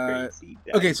Crazy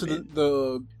okay? So diamond.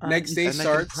 the next day And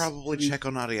starts. I can probably check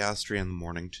on Adiastri in the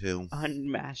morning too.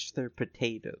 Unmash their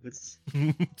potatoes.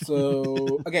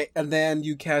 So okay, and then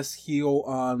you cast heal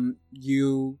on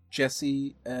you,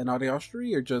 Jesse, and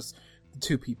Adiastri, or just the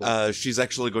 2 people? She's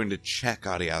actually going to check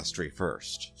Adiastri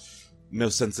first. No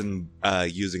sense in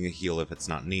using a heal if it's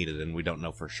not needed, and we don't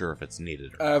know for sure if it's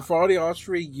needed or not. For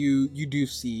Adiastri, you do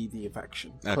see the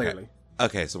infection clearly.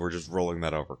 Okay, so we're just rolling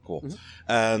that over. Cool.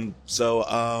 Mhm. So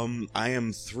I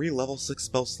am 3 level 6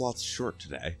 spell slots short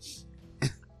today.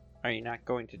 Are you not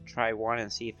going to try one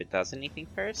and see if it does anything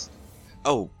first?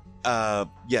 Oh,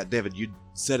 yeah, David, you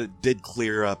said it did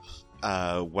clear up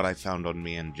what I found on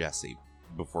me and Jesse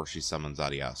before she summons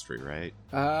Adiastri, right?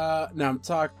 No, I'm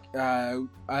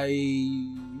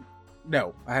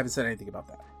no, I haven't said anything about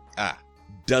that.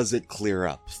 Does it clear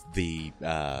up the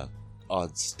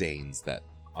odd stains that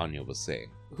Anya was saying?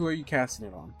 Who are you casting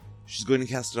it on? She's going to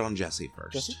cast it on Jesse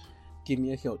first. Jesse? Give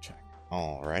me a heal check.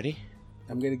 Alrighty.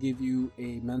 I'm gonna give you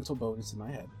a mental bonus in my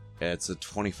head. It's a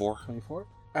 24. 24.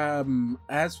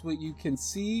 As what you can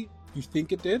see, you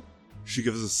think it did. She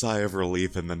gives a sigh of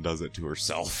relief and then does it to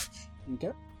herself.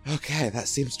 Okay. Okay, that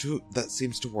seems to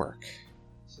work.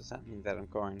 So does that mean that I'm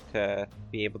going to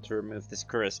be able to remove this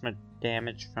charisma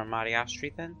damage from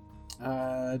Adiastri then?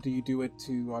 Do you do it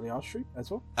to Adiastri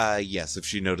as well? Yes, if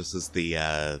she notices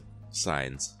the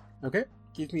signs. Okay.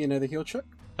 Give me another heal check.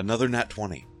 Another nat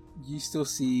 20. You still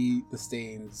see the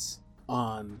stains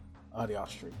on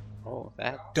Adiastri. Oh,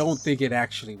 that... Don't think it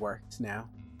actually worked now.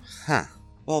 Huh.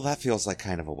 Well, that feels like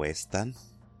kind of a waste then.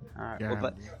 Alright, Yeah.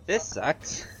 well, this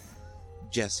sucks.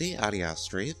 Jesse,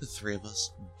 Adiastri, the 3 of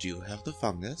us do have the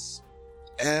fungus,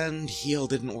 and heal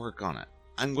didn't work on it.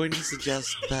 I'm going to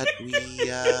suggest that we,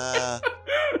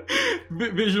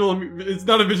 Visual. It's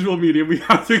not a visual medium. We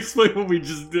have to explain what we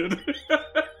just did.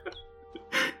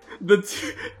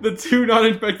 The two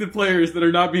non-infected players that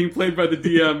are not being played by the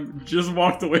DM just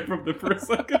walked away from them for a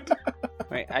second.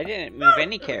 Wait, I didn't move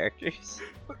any characters.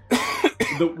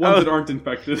 The ones that aren't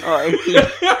infected. Oh,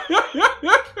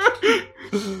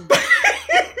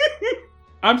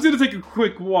 I'm just gonna take a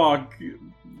quick walk.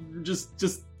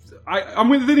 I'm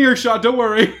within earshot. Don't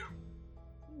worry.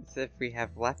 As if we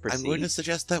have leprosy. I'm going to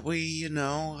suggest that we,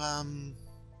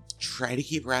 try to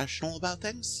keep rational about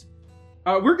things.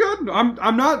 We're good.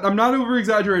 I'm not over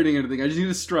exaggerating anything. I just need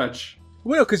to stretch.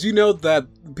 Well, because you know that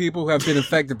people who have been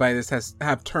infected by this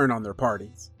have turned on their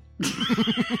parties.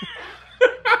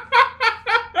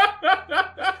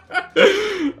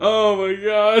 Oh my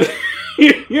god.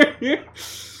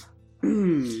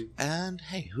 And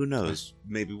hey, who knows?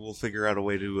 Maybe we'll figure out a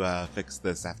way to fix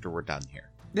this after we're done here.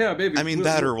 Yeah, baby. I mean,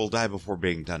 that or we'll die before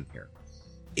being done here.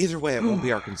 Either way, it won't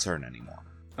be our concern anymore.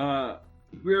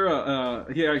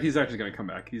 He's actually gonna come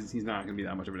back. He's not gonna be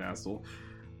that much of an asshole.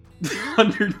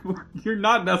 You're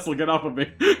not Nestle. Get off of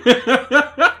me.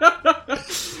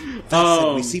 That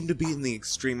said, we seem to be in the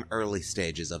extreme early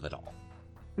stages of it all.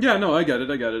 Yeah, no, I get it.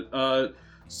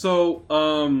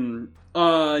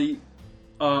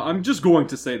 I'm just going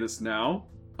to say this now.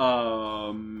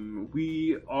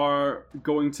 We are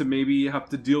going to maybe have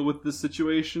to deal with this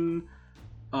situation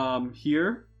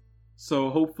here. So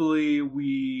hopefully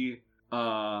we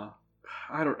I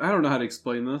don't know how to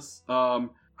explain this.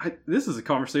 This is a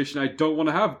conversation I don't want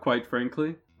to have, quite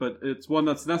frankly, but it's one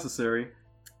that's necessary.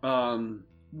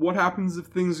 What happens if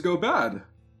things go bad?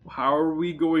 How are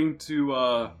we going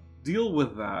to deal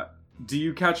with that? Do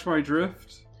you catch my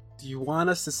drift? Do you want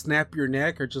us to snap your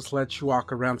neck or just let you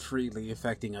walk around freely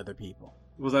affecting other people?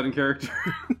 Was that in character?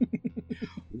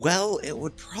 Well, it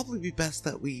would probably be best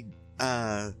that we,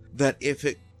 that if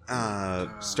it,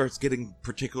 starts getting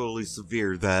particularly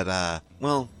severe, that,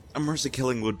 well, a mercy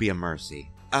killing would be a mercy.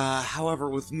 However,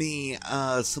 with me,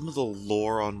 some of the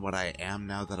lore on what I am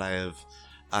now that I have,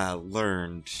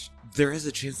 learned, there is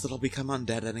a chance that I'll become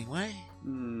undead anyway.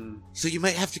 So you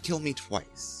might have to kill me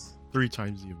twice. 3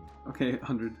 times even. Okay,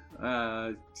 100.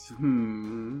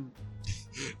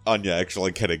 Anya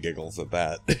actually kind of giggles at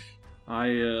that.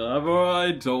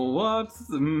 I don't want...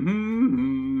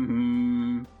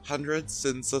 100,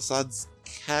 since Assad's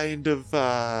kind of,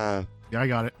 Yeah, I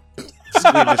got it.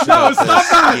 squeamish No, about stop this.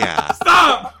 that! Yeah.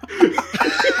 Stop!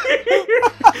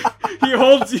 He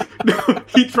holds you... No,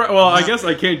 he well, I guess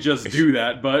I can't just do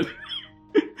that, but...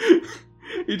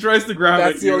 he tries to grab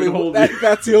That's it the and only hold you.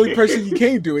 that's the only person you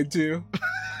can do it to.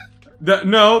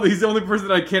 No, he's the only person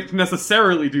that I can't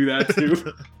necessarily do that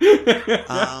to.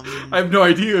 I have no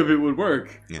idea if it would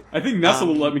work. Yeah. I think Nestle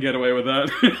will let me get away with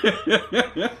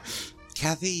that.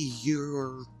 Kathy,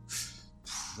 you're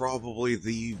probably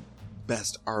the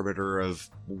best arbiter of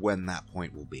when that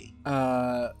point will be.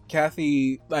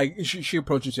 Kathy, like, she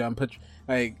approaches you and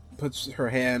puts her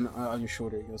hand on your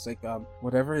shoulder and goes like,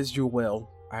 whatever is your will,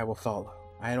 I will follow.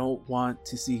 I don't want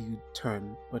to see you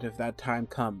turn, but if that time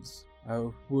comes, I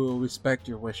will respect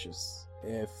your wishes.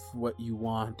 If what you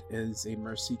want is a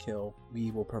mercy kill, we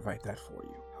will provide that for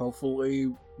you.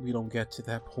 Hopefully, we don't get to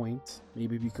that point.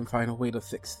 Maybe we can find a way to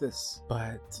fix this.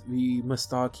 But we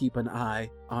must all keep an eye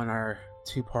on our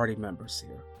 2 party members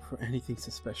here for anything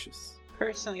suspicious.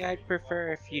 Personally, I'd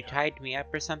prefer if you tied me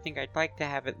up or something. I'd like to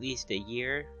have at least a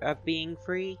year of being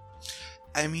free.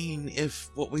 I mean,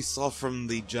 if what we saw from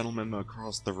the gentleman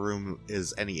across the room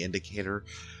is any indicator,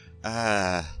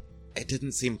 it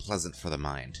didn't seem pleasant for the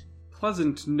mind.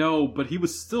 Pleasant, no, but he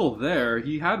was still there.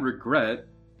 He had regret.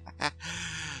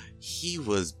 He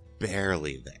was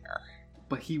barely there.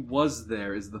 But he was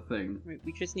there, is the thing.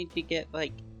 We just need to get,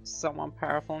 like, someone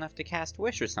powerful enough to cast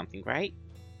Wish or something, right?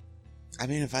 I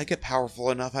mean, if I get powerful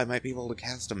enough, I might be able to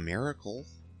cast a miracle.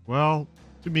 Well,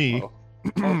 to me,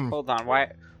 Hold on,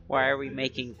 why are we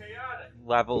making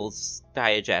levels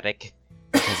diegetic?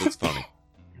 Because it's funny.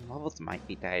 Levels might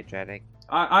be diegetic.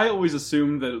 I always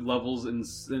assumed that levels in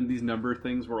these number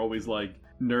things were always like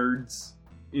nerds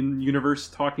in universe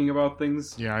talking about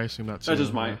things. yeah, I assume that too. That's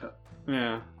just my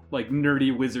like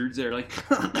nerdy wizards. They're like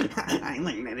I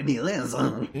like to do this.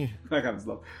 that kind of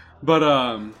stuff. But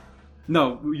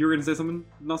no, you were gonna say something,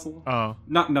 Nestle? Oh,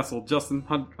 Not Nestle, Justin.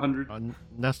 100.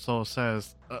 Nestle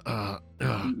says,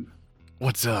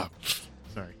 "What's up?"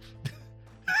 Sorry.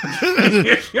 Am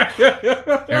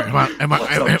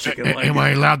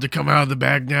I allowed to come out of the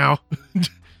bag now? Is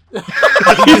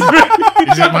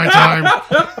it my time?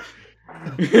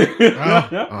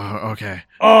 Okay.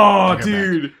 Oh, Take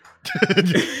it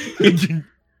dude.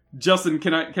 Justin,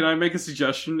 can I make a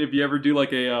suggestion? If you ever do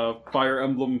like a Fire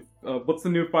Emblem, what's the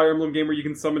new Fire Emblem game where you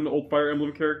can summon old Fire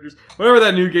Emblem characters? Whatever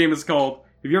that new game is called.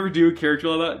 If you ever do a character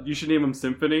like that, you should name him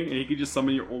Symphony, and he can just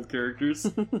summon your old characters.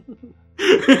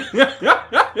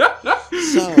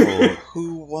 So,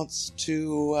 who wants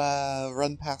to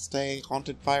run past a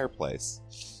haunted fireplace?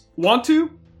 Want to?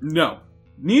 No.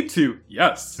 Need to?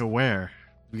 Yes. So where?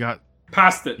 We got.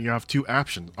 Past it. You have 2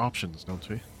 options, don't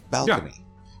we? Balcony.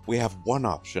 We have one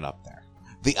option up there.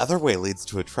 The other way leads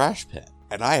to a trash pit,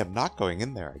 and I am not going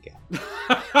in there again.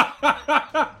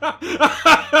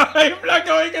 I'm not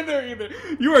going in there either.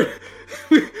 You are.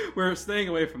 We're staying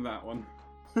away from that one.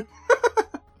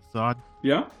 Zod,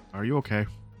 Yeah. are you okay?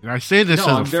 And I say this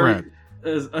No, as I'm a very.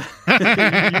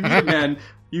 friend.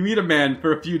 You meet a man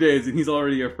for a few days, and he's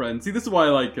already a friend. See, this is why I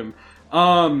like him.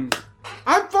 I'm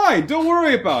fine. Don't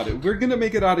worry about it. We're gonna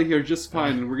make it out of here just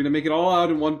fine, and we're gonna make it all out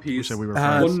in one You piece. said we were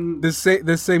friends.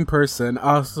 This same person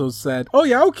also said, "Oh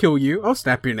yeah, I'll kill you. I'll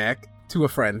snap your neck," to a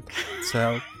friend.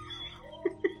 So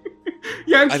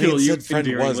Yeah, I'd I kill mean, you. said friend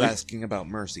was endearingly. asking about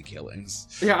mercy killings.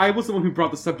 Yeah, I was the one who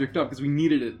brought the subject up because we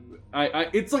needed it.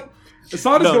 It's like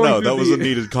Assad is going through that was the... a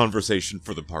needed conversation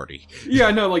for the party.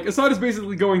 Yeah, no, like Assad is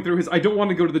basically going through his I don't want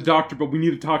to go to the doctor, but we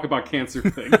need to talk about cancer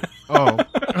thing.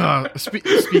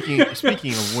 Speaking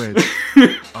of which,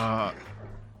 do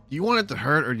you want it to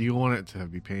hurt or do you want it to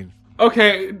be painful?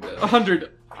 Okay,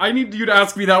 100. I need you to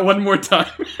ask me that one more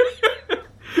time.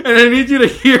 And I need you to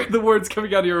hear the words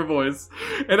coming out of your voice.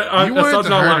 And Do you want it Assad's to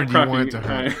not hurt or laugh do you want it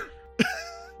cracking. to hurt?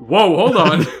 Whoa, hold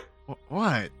on.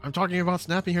 What? I'm talking about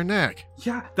snapping her neck.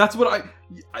 Yeah, that's what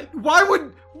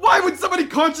why would somebody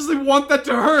consciously want that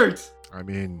to hurt? I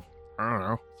mean, I don't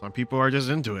know. Some people are just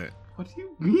into it. What do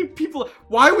you mean, people?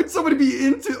 Why would somebody be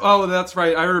into? Oh, that's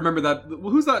right. I remember that.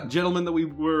 Who's that gentleman that we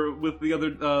were with the other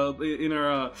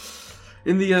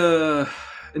in the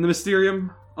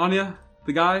Mysterium? Anya,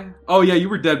 the guy. Oh yeah, you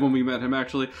were dead when we met him.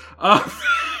 Actually,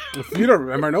 If you don't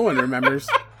remember, no one remembers.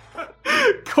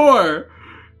 Core.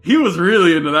 He was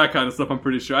really into that kind of stuff. I'm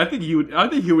pretty sure. I think he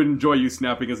would enjoy you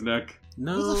snapping his neck.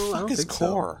 No, Who the I fuck don't is think so.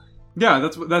 Core? Yeah,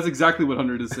 that's exactly what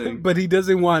 100 is saying. But he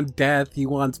doesn't want death. He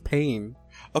wants pain.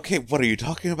 Okay, what are you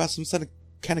talking about? Some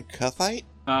kind of Cuthite?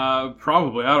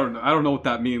 Probably. I don't know what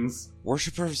that means.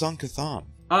 Worshipper of Zon-Kuthon.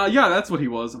 Yeah, that's what he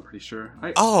was. I'm pretty sure.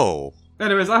 Oh,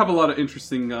 Anyways, I have a lot of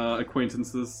interesting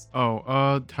acquaintances.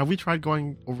 Oh, have we tried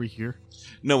going over here?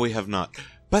 no, we have not.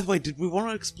 By the way, did we want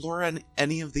to explore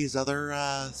any of these other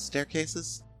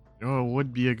staircases? Oh, it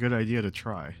would be a good idea to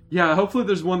try. Yeah, hopefully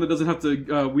there's one that doesn't have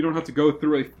to. We don't have to go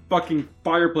through a fucking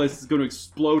fireplace that's going to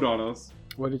explode on us.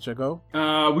 Where did you go?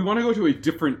 We want to go to a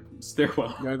different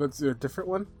stairwell. You wanna go to a different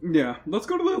one? Yeah, let's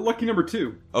go to the lucky number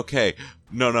 2. Okay,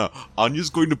 no. Anya's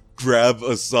going to grab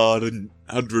Assad and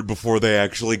 100 before they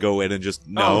actually go in and just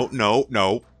no.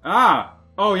 Ah!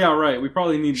 Oh yeah, right. We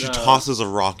probably need. She tosses a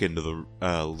rock into the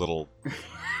little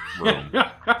room.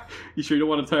 You sure you don't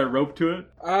want to tie a rope to it?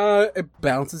 It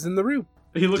bounces in the room.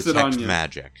 He looks Detect at Anya.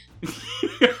 magic.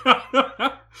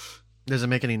 Does it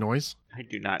make any noise? I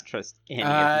do not trust any of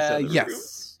this other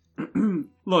Yes.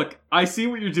 Look, I see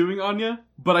what you're doing, Anya,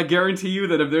 but I guarantee you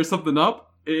that if there's something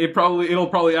up, it'll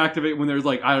probably activate when there's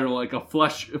like, I don't know, like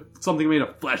something made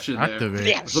of flesh in there.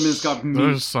 Activate. Something that's got meat.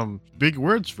 There's some big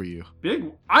words for you.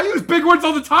 Big. I use big words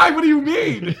all the time. What do you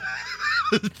mean?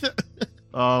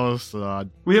 Oh, Assad.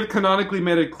 We have canonically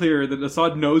made it clear that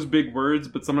Assad knows big words,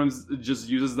 but sometimes just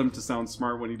uses them to sound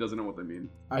smart when he doesn't know what they mean.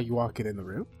 Are you walking in the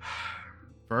room?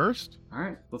 First? All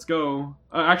right, let's go.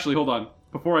 Actually, hold on.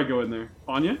 Before I go in there,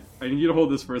 Anya, I need you to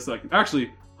hold this for a second. Actually,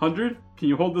 100, can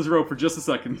you hold this rope for just a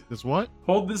second? This what?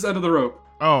 Hold this end of the rope.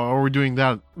 Oh, are we doing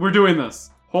that? We're doing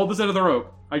this. Hold this end of the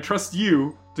rope. I trust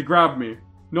you to grab me.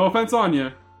 No offense,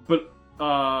 Anya, but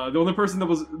the only person that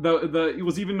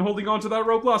was even holding on to that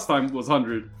rope last time was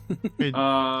 100. Hey,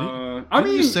 I didn't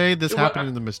mean, you say this it- happened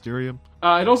in the Mysterium?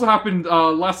 It also happened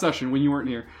last session when you weren't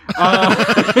here.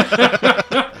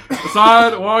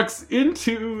 Assad walks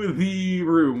into the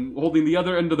room holding the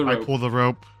other end of the I rope. pull the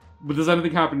rope. But does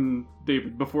anything happen,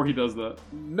 David, before he does that?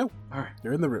 No. All right.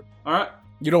 You're in the room. All right.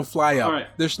 You don't fly up. All right.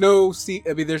 There's no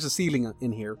there's a ceiling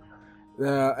in here.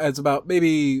 It's about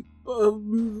maybe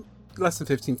less than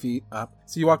 15 feet up.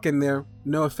 So you walk in there,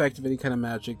 no effect of any kind of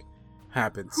magic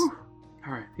happens. Whew.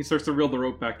 All right. He starts to reel the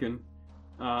rope back in.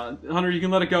 Hunter, you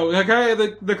can let it go. Okay,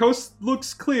 the coast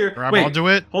looks clear. Grab Wait, onto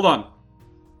it. hold on.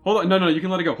 No, you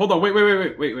can let it go. Hold on.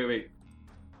 Wait.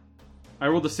 I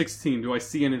rolled a 16. Do I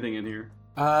see anything in here?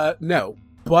 No.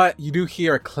 But you do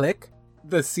hear a click.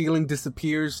 The ceiling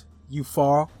disappears. You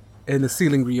fall, and the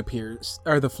ceiling reappears,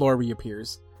 or the floor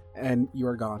reappears, and you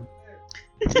are gone.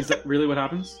 Is that really what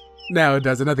happens? No, it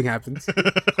doesn't. Nothing happens.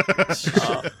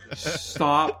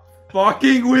 Stop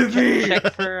fucking with me.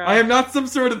 Check for. I am not some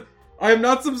sort of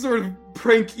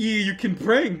prank you can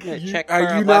prank. Check Are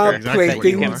for you a not lever Exactly that what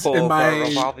you you can are. pull in for my- a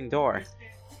revolving door.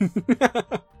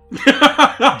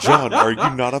 John, are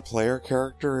you not a player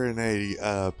character in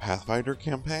a Pathfinder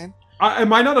campaign?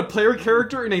 Am I not a player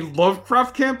character in a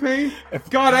Lovecraft campaign?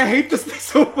 God, I hate this thing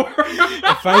so far.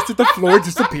 If I said the floor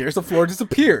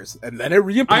disappears, and then it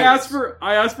reappears. I asked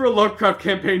for a Lovecraft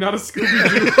campaign, not a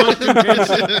Scooby-Doo Haunted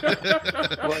Mansion.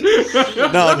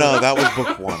 No, that was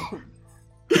book 1.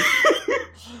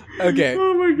 Okay,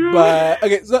 Oh my god. but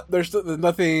okay, so there's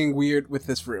nothing weird with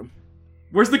this room.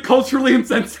 Where's the culturally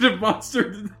insensitive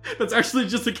monster that's actually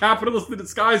just a capitalist in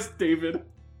disguise, David?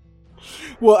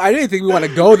 Well, I didn't think we want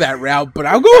to go that route, but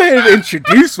I'll go ahead and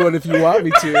introduce one if you want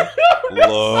me to.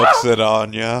 Looks at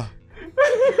Anya.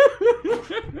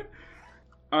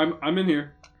 I'm in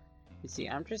here. You see,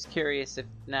 I'm just curious if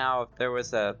there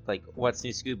was a What's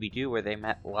New Scooby Doo where they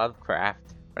met Lovecraft,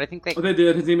 but I think Oh, they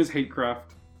did. His name is Hatecraft.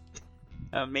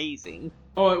 amazing.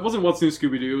 Oh, it wasn't What's New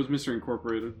Scooby-Doo. It was Mr.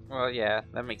 Incorporated. Well, yeah,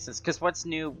 that makes sense. Because What's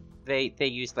New, they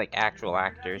used actual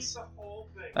actors,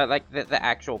 the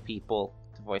actual people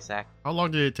to voice act. How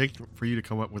long did it take for you to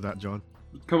come up with that, John?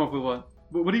 Come up with what?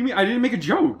 What do you mean? I didn't make a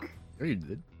joke. Yeah, you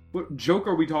did. What joke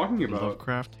are we talking about?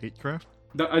 Lovecraft, Hatecraft?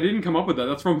 I didn't come up with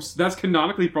that. That's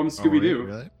canonically from Scooby-Doo. Oh,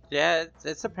 really? Yeah,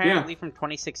 it's apparently from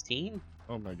 2016.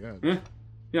 Oh my god.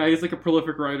 Yeah, he's like a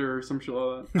prolific writer or some shit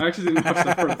like that. I actually didn't watch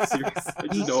that part of the series. I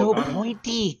just He's know so about him.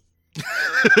 pointy.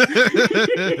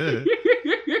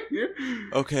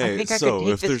 Okay, I think I so could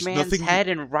take if this there's man's nothing, head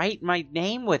and write my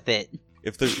name with it.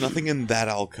 if there's nothing in that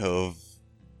alcove,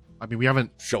 I mean, we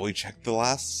haven't. shall we check the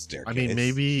last staircase?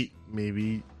 I mean,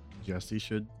 maybe Jesse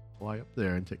should fly up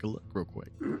there and take a look real quick.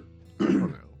 I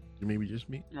don't know. Maybe just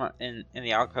me. What, in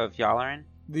the alcove y'all are in?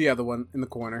 The other one in the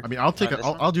corner. I mean, I'll take This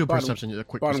one? I'll do a Bottom- perception, a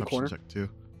quick bottom perception corner. check too.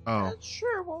 Oh,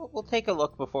 Sure, we'll take a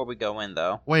look before we go in,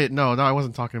 though. wait, no, I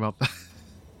wasn't talking about that.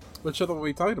 Which other one are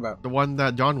we talking about? The one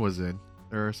that John was in,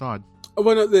 or Assad. Oh,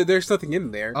 well, no, there's nothing in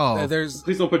there. Oh. There's.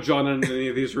 Please don't put John in any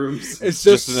of these rooms. It's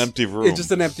just an empty room. It's just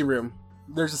an empty room.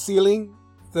 There's a ceiling,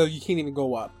 so you can't even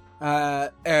go up.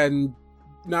 And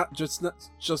not just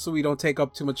so we don't take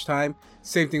up too much time.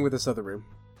 Same thing with this other room.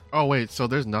 Oh wait, so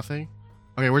there's nothing.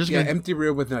 Okay, we're just Yeah, gonna. empty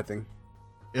room with nothing.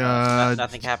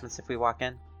 Nothing happens if we walk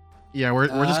in. Yeah, we're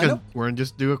just gonna nope. we're gonna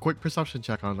just do a quick perception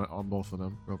check on both of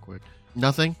them real quick.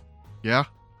 Nothing. Yeah.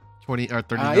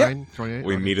 39, yeah. 28.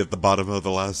 We okay. meet at the bottom of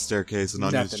the last staircase, and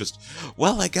Anya's Nothing. just,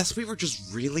 well, I guess we were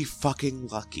just really fucking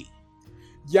lucky.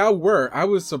 Yeah, I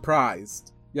was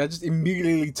surprised. Yeah, I just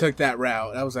immediately took that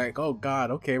route. I was like, oh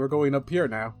god, okay, we're going up here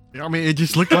now. I mean, it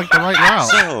just looked like the right route.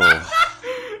 So,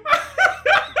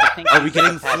 I think are we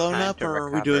getting we've had flown time up, to or are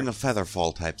we recover. doing a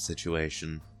featherfall type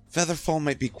situation? Featherfall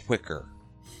might be quicker.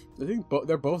 I think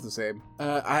they're both the same.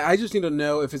 I just need to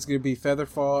know if it's going to be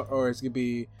Featherfall or it's going to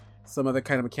be some other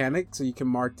kind of mechanic, so you can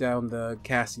mark down the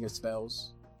casting of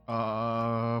spells.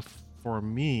 For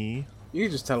me, You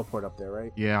can just teleport up there,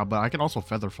 right? yeah, but I can also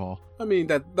featherfall. I mean,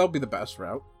 that'll be the best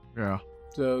route. Yeah.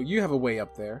 So you have a way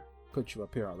up there. Put you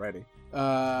up here already.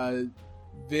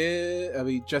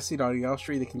 Jesse and Audio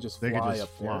Street, they can just They fly could just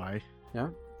up fly.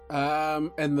 there.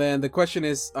 And then the question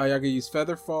is, are y'all gonna use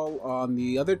Featherfall on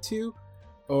the other two,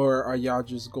 or are y'all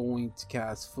just going to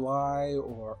cast Fly,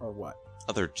 or what?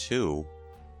 Other two?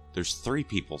 There's 3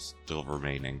 people still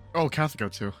remaining. Oh,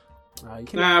 Catholic too. You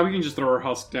can... Nah, we can just throw her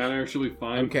husk down there. She'll be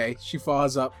fine. Okay, she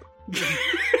falls up.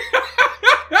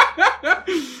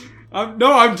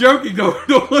 I'm joking.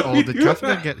 Don't let Oh, me did do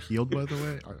Catholic that. get healed, by the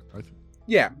way?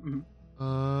 Yeah. mhm.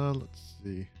 Let's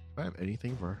see. Do I have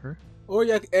anything for her? Or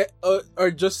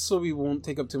or just so we won't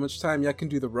take up too much time, y'all can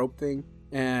do the rope thing,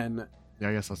 and Yeah,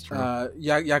 I guess that's true.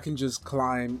 y'all can just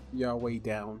climb your way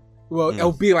down. Well, Mm.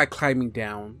 it'll be like climbing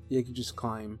down. You can just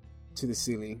climb to the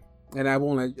ceiling, and I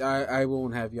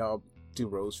won't have y'all do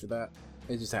rows for that.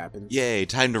 It just happens. Yay,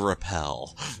 time to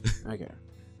repel. Okay.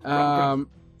 Okay.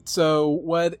 So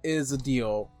what is the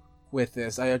deal with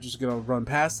this? Are you just gonna run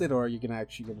past it, or are you gonna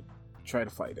try to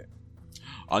fight it?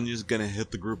 Anya's gonna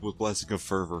hit the group with Blessing of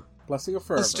Fervor. Blessing of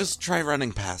Fervor. Let's just try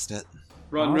running past it.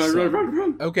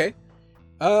 Run. Okay.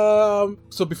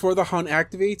 So before the hunt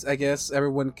activates, I guess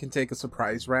everyone can take a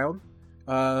surprise round.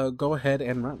 Go ahead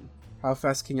and run. How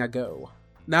fast can I go?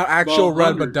 Not actual Well,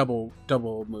 run, but 100.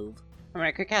 double move. I mean,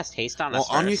 I could cast haste on Well, us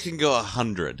Anya first. can go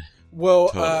 100. Well,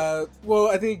 Totally.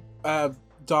 I think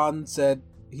Don said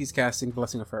he's casting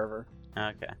Blessing of Fervor.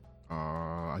 Okay.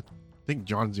 I think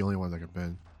John's the only one that can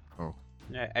pin. Oh,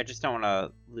 I just don't want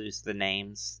to lose the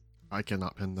names. I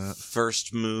cannot pin that.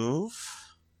 First move.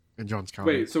 And John's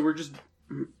counting. Wait, so we're just.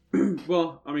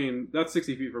 Well, I mean, that's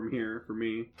 60 feet from here for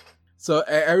me. So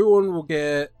everyone will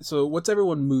get. So what's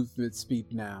everyone movement speed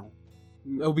now?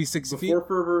 It'll be 60 feet. Before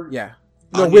fervor. Yeah.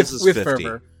 No, Anya's with is 50.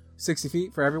 Fervor. 60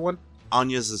 feet for everyone.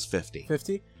 Anya's is 50.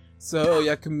 50. So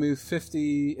y'all can move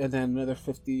 50 and then another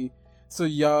 50. So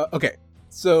y'all. Okay.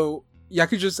 So y'all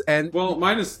could just end. Well,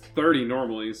 mine is 30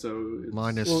 normally, so. It's...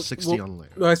 Mine is Well, 60 well- on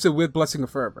land. No, I said with Blessing of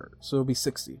Fervor. So it'll be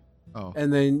 60. Oh,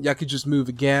 And then y'all could just move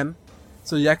again.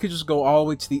 So y'all could just go all the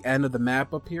way to the end of the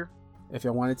map up here, if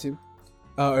y'all wanted to.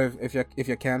 Or if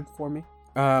you can for me.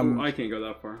 Oh, I can't go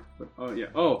that far. But, oh, yeah.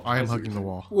 Oh, I am see what hugging you're the saying.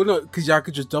 wall. Well, no, because y'all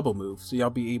could just double move, so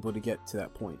y'all be able to get to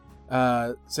that point.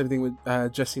 Same thing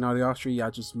with Jesse and Audiostri,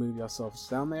 y'all just move yourselves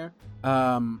down there.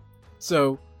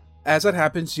 So, as that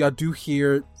happens, y'all do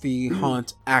hear the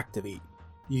haunt activate.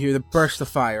 You hear the burst of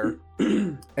fire,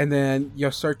 and then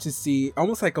you'll start to see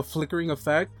almost like a flickering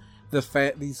effect.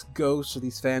 These ghosts or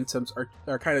these phantoms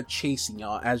are kind of chasing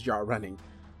y'all as y'all are running.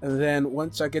 And then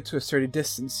once y'all get to a certain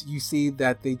distance, you see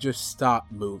that they just stop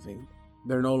moving.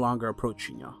 They're no longer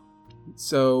approaching y'all.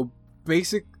 So,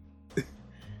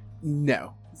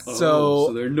 no. Oh,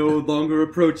 So they're no longer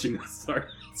approaching us. Sorry.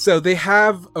 so they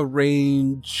have a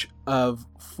range of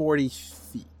 40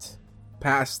 feet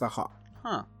past the hawk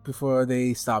Huh. before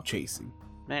they stop chasing.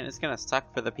 Man, it's gonna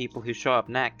suck for the people who show up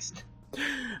next.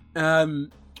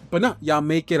 But no, y'all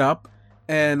make it up,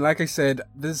 and like I said,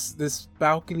 this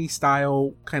balcony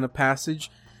style kind of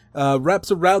passage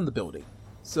wraps around the building.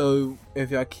 So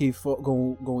if y'all keep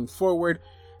going forward,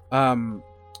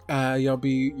 You'll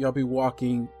be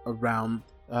walking around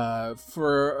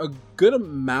for a good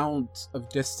amount of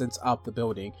distance up the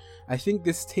building. I think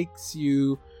this takes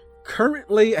you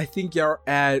currently. I think you're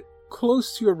at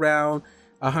close to around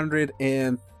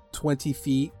 120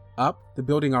 feet up the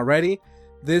building already.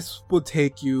 This will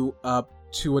take you up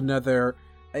to another,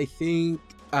 I think,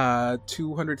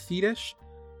 200 feet-ish.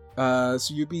 So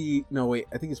you'll be, no wait,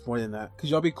 I think it's more than that, because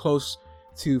you'll be close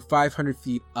to 500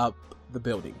 feet up the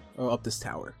building, or up this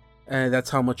tower. And that's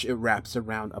how much it wraps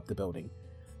around up the building.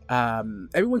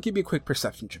 Everyone give me a quick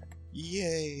perception check.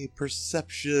 Yay,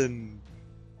 perception.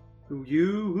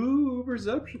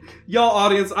 Perception. Y'all,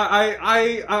 audience,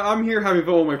 I'm here having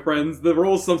fun with my friends. The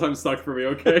rolls sometimes suck for me,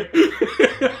 okay?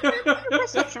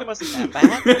 Perception wasn't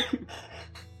that bad.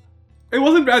 It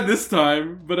wasn't bad this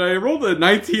time, but I rolled a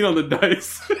 19 on the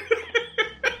dice.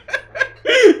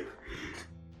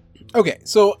 Okay,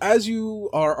 so as you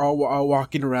are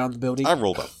walking around the building... I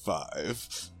rolled a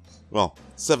 5. Well,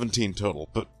 17 total,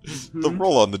 but the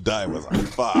roll on the die was a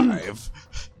 5.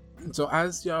 So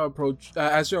as y'all approach,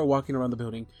 as you're walking around the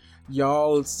building,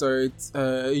 y'all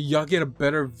get a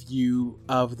better view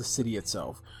of the city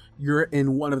itself. You're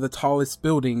in one of the tallest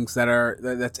buildings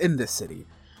that's in this city.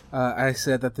 I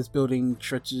said that this building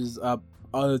stretches up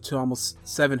to almost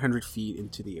 700 feet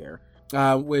into the air,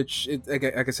 which,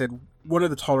 like I said, one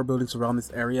of the taller buildings around this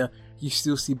area. You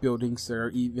still see buildings that are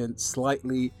even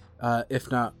slightly, if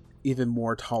not even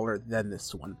more taller than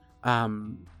this one.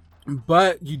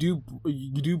 But you do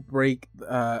break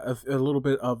a little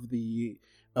bit of the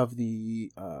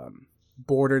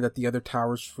border that the other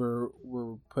towers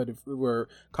were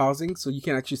causing, so you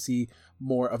can actually see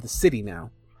more of the city now.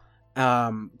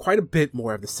 Quite a bit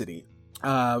more of the city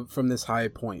from this high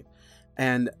point,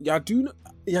 and y'all do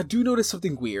notice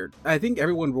something weird. I think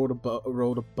everyone rolled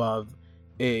above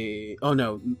a. Oh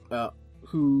no,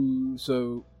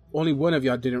 so only one of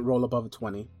y'all didn't roll above a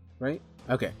 20, right?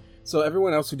 Okay. So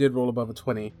everyone else who did roll above a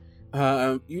 20,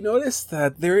 you notice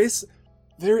that there is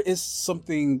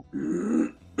something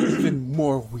even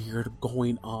more weird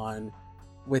going on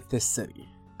with this city.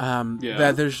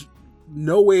 That there's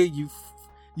no way you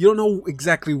don't know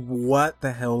exactly what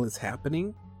the hell is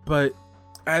happening, but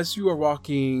as you are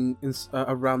walking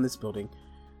around this building,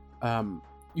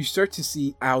 you start to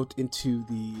see out into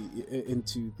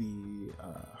the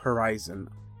horizon,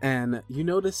 and you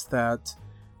notice that.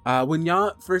 When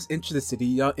y'all first entered the city,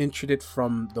 y'all entered it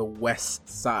from the west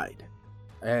side.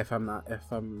 If I'm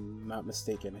not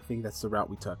mistaken, I think that's the route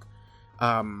we took.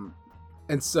 And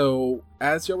so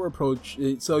as y'all approach,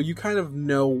 so you kind of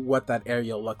know what that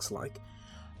area looks like.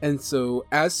 And so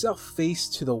as y'all face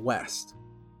to the west,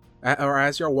 or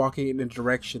as you're walking in a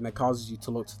direction that causes you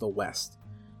to look to the west,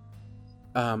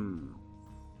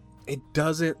 it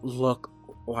doesn't look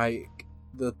like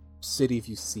the city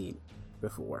you've seen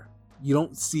before. You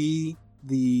don't see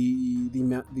the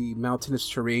mountainous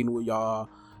terrain where y'all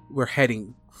were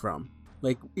heading from.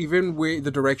 Like, even the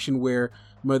direction where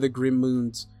Mother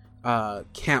Grimmoon's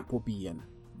camp will be in.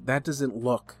 That doesn't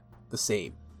look the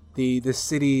same. The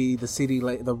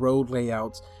road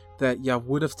layouts that y'all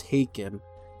would have taken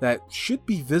that should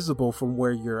be visible from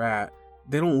where you're at,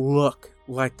 they don't look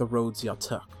like the roads y'all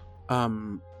took.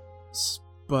 And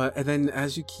then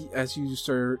as you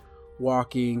start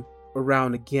walking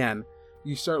around again,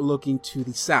 you start looking to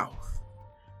the south.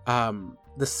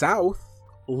 The south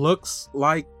looks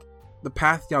like the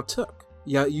path y'all took.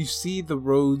 Yeah, you see the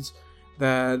roads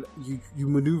that you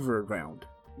maneuver around.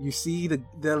 You see the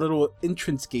little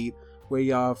entrance gate where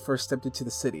y'all first stepped into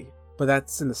the city, but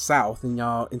that's in the south, and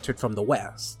y'all entered from the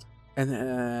west. And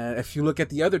if you look at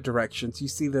the other directions, you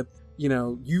see that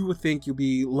you would think you'll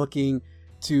be looking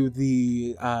to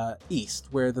the east,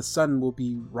 where the sun will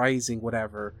be rising,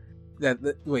 whatever.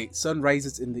 Sun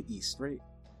rises in the east, right?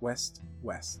 West.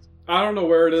 I don't know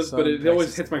where it is, Sun but it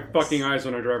always hits my rises fucking eyes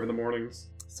when I drive in the mornings.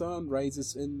 Sun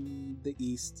rises in the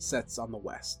east, sets on the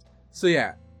west. So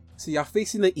yeah, so y'all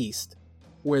facing the east,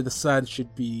 where the sun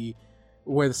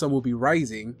will be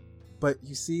rising, but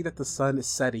you see that the sun is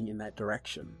setting in that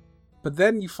direction. But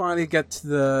then you finally get to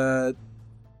the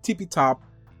tippy top,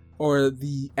 or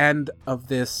the end of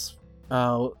this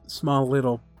small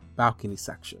little balcony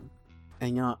section.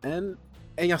 And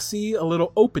y'all see a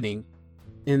little opening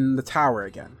in the tower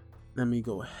again. Let me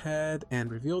go ahead and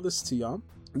reveal this to y'all.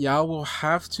 Y'all will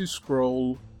have to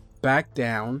scroll back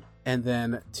down and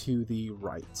then to the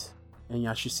right. And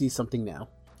y'all should see something now.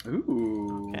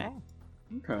 Ooh.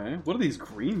 Okay. What are these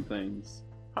green things?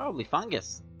 Probably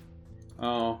fungus.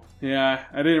 Oh, yeah.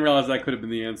 I didn't realize that could have been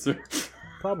the answer.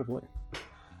 Probably.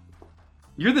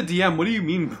 You're the DM. What do you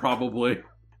mean, probably?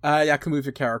 Y'all can move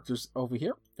your characters over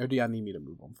here. Or do y'all need me to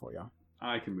move them for y'all?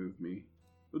 I can move me.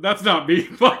 That's not me.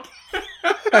 Fuck.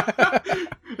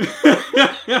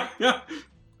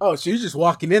 Oh, so you're just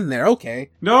walking in there. Okay.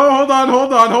 No, hold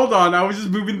on. I was just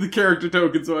moving the character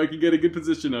token so I could get a good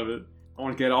position of it. I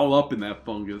want to get all up in that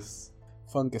fungus.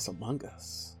 Fungus among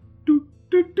us. Doot,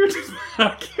 doot, doot.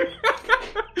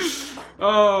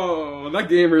 Oh, that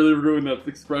game really ruined that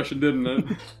expression, didn't it?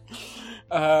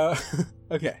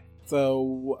 Okay.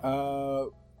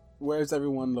 So, where's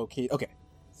everyone located? Okay.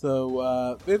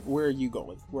 So, Viv, where are you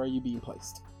going? Where are you being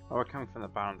placed? Oh, we're coming from the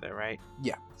bottom there, right?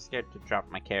 Yeah. I'm scared to drop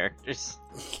my characters.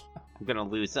 I'm gonna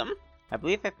lose them. I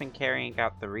believe I've been carrying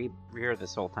out the rear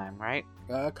this whole time, right?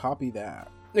 Copy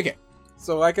that. Okay.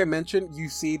 So, like I mentioned, you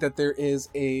see that there is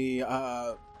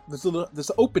there's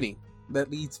an opening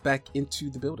that leads back into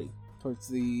the building towards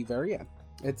the very end.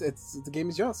 It's the game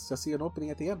is yours. You'll see an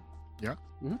opening at the end. Yeah.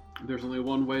 Mm-hmm. There's only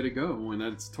one way to go, and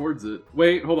that's towards it.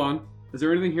 Wait, hold on. Is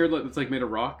there anything here that's like made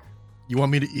of rock? You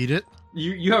want me to eat it?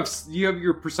 You have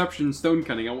your perception stone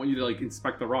cunning. I want you to like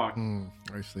inspect the rock.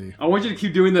 I see. I want you to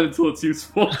keep doing that until it's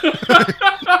useful.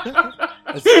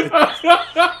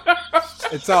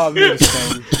 It's all made of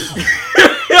stone.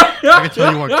 I can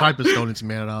tell you what type of stone it's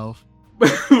made of.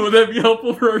 Would that be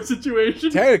helpful for our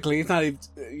situation? Technically, it's not even.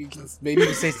 You can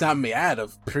say it's not made out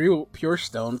of pure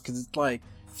stone because it's like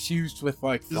fused with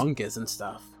like fungus and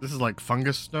stuff. This is like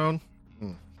fungus stone.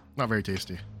 Not very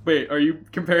tasty. Wait, are you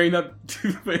comparing that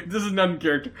to... Wait, this is not in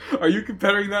character. Are you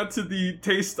comparing that to the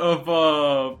taste of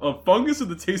fungus or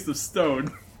the taste of stone?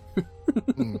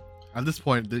 At this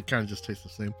point, it kind of just tastes the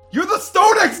same. You're the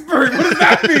stone expert! What does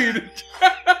that mean?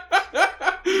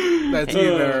 That's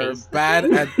either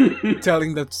bad at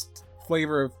telling the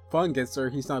flavor of fungus or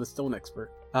he's not a stone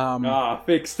expert.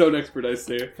 Fake stone expert, I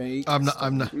say. Fake I'm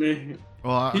not.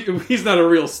 Well, he's not a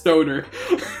real stoner.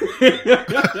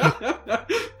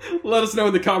 Let us know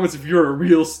in the comments if you're a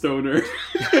real stoner.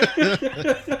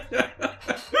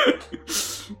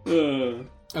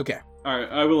 Okay.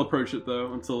 Alright, I will approach it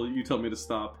though until you tell me to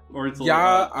stop. Or until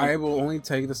I will only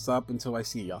tell you to stop until I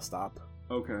see y'all stop.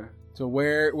 Okay. So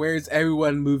where is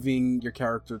everyone moving your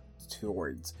character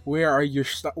towards? Where are you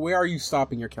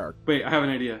stopping your character? Wait, I have an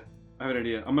idea.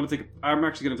 I'm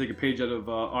actually gonna take a page out of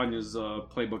Anya's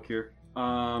playbook here.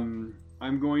 I'm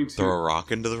going to Throw a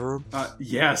rock into the room?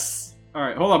 Yes. All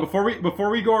right, hold on. Before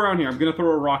we go around here, I'm gonna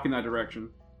throw a rock in that direction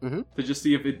to just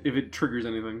see if it triggers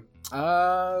anything.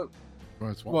 Well,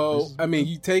 I mean,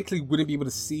 you technically wouldn't be able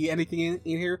to see anything in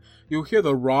here. You'll hear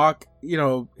the rock,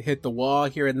 hit the wall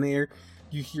here and there.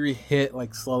 You hear it hit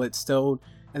like solid stone,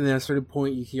 and then at a certain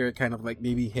point, you hear it kind of like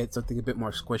maybe hit something a bit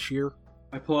more squishier.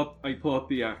 I pull up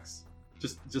the axe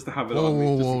just to have it on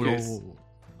me, just in case.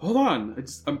 Hold on,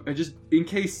 I just in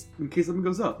case something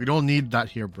goes up. We don't need that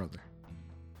here, brother.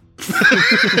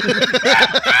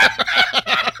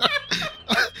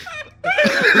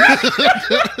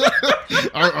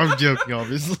 I'm joking,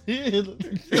 obviously.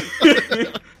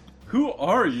 Who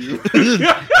are you?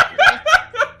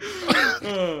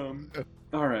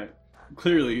 All right.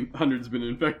 Clearly, 100's been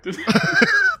infected.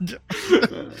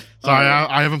 Sorry,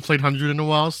 I haven't played 100 in a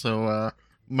while, so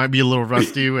might be a little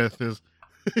rusty with his.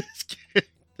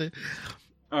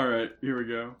 All right, here we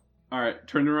go. All right,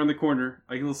 turn around the corner.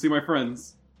 I can see my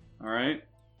friends. All right.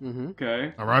 Mm-hmm.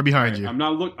 Okay. I'm right behind you. I'm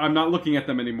not looking at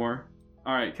them anymore.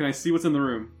 All right. Can I see what's in the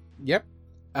room? Yep.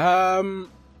 I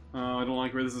don't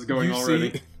like where this is going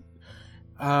already.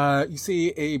 You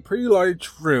see a pretty large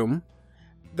room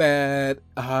that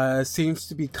seems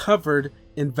to be covered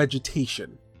in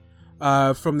vegetation.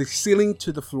 From the ceiling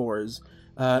to the floors,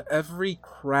 every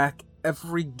crack,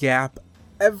 every gap,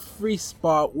 every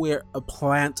spot where a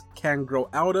plant can grow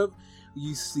out of,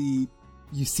 you see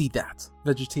that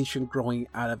vegetation growing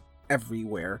out of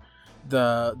everywhere.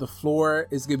 The floor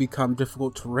is going to become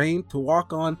difficult terrain to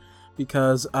walk on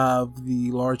because of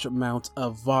the large amount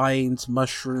of vines,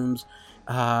 mushrooms,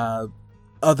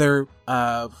 other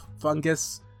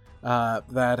fungus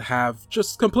that have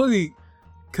just completely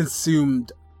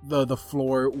consumed the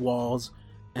floor, walls,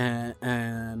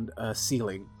 and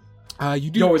ceiling.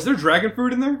 Yo, is there dragon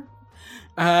fruit in there?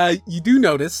 You do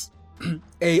notice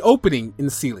a opening in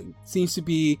the ceiling. Seems to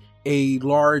be a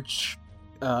large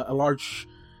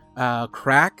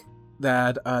crack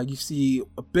that you see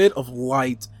a bit of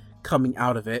light coming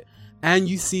out of it, and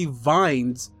you see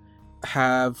vines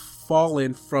have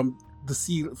fallen from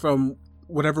from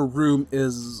whatever room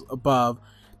is above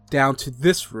down to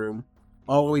this room,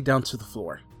 all the way down to the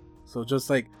floor. So just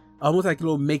like almost like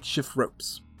little makeshift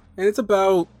ropes, and it's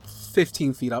about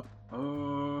 15 feet up.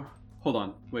 Hold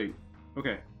on, wait.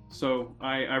 Okay, so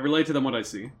I relate to them what I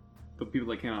see, the people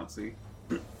that cannot see.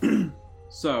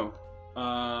 So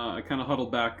I kind of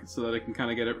huddled back so that I can kind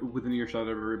of get it within earshot of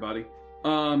everybody.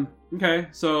 Okay,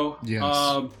 so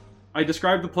Yes. I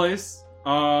described the place,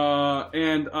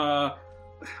 and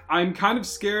I'm kind of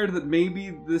scared that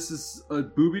maybe this is a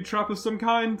booby trap of some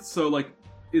kind. So, like,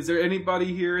 is there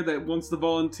anybody here that wants to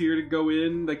volunteer to go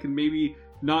in that can maybe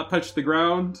not touch the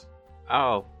ground?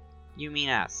 Oh, you mean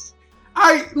us?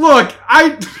 I'm not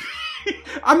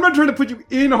trying to put you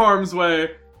in harm's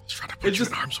way. He's trying to It's put you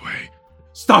just- in harm's way.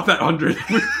 Stop that, 100.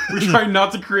 We're trying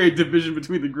not to create division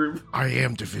between the group. I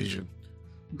am division.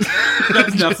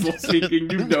 That's Nestle speaking.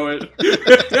 You know it.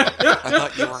 I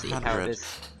thought you were See how 100.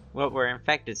 this... Well, we're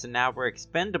infected, so now we're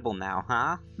expendable now,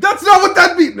 huh? That's not what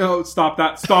that means. No, stop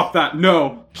that. Stop that.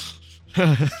 No.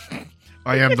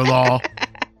 I am the law.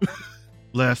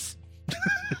 Less.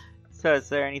 So is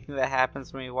there anything that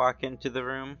happens when we walk into the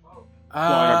room? Or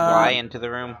Uh, fly into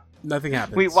the room? nothing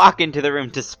happens. We walk into the room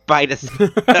despite us.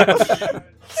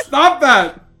 Stop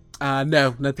that.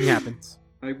 No, nothing happens.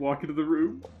 I walk into the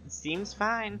room. Seems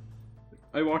fine.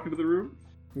 I walk into the room.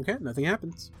 Okay, nothing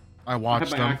happens. I I have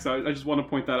watched my them. axe out. I just want to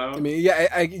point that out. I mean,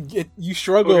 yeah, you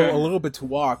struggle Okay. a little bit to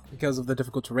walk because of the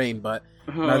difficult terrain, but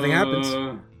nothing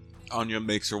happens. Anya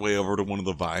makes her way over to one of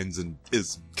the vines and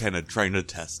is kind of trying to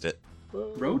test it.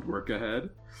 Road work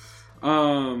ahead.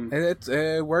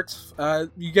 It works.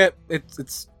 You get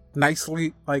it's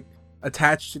nicely like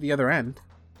attached to the other end.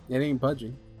 It ain't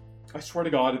budging. I swear to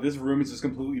God, this room is just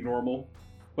completely normal.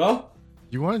 Well,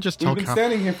 You want to just we've tell been Kath-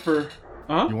 standing here for.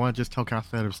 Huh? You want to just tell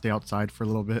Catherine to stay outside for a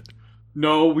little bit?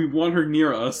 No, we want her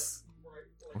near us.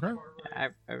 Okay. I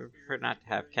prefer not to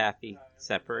have Kathy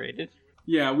separated.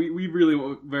 Yeah, we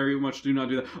really very much do not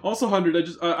do that. Also,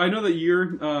 100. I know that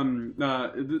you're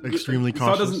Extremely Assad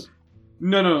cautious. doesn't.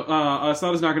 No.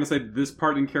 Assad is not going to say this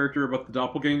part in character about the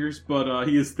doppelgangers, but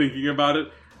he is thinking about it.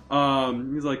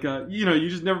 He's like, you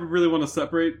just never really want to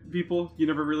separate people. You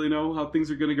never really know how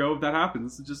things are going to go if that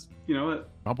happens. It's just,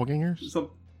 Doppelgangers?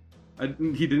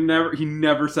 He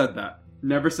never said that.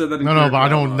 Never said that. In No, character but I out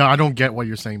don't. loud. No, I don't get what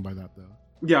you're saying by that though.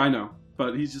 Yeah, I know.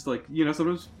 But he's just like,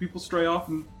 sometimes people stray off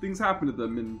and things happen to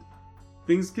them, and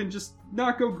things can just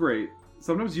not go great.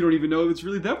 Sometimes you don't even know if it's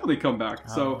really them when they come back.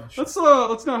 So sure.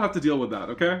 let's not have to deal with that,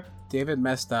 okay? David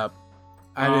messed up.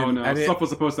 I didn't. Stuff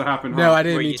was supposed to happen. No, huh? I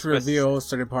didn't Were mean you to supposed to- reveal a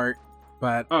certain part,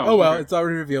 but Oh, well, okay. it's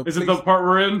already revealed. Is it Please- the part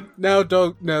we're in? No,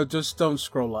 just don't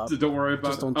scroll up. So don't worry about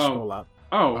Just don't it. scroll up.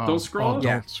 Oh, don't scroll. Oh, it?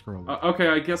 Yeah. Don't scroll. Okay,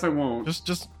 I guess I won't.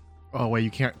 Just. Oh wait,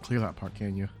 you can't clear that part,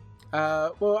 can you?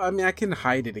 Well, I mean, I can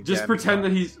hide it again. Just pretend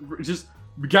that he's just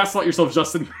gaslight yourself,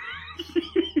 Justin.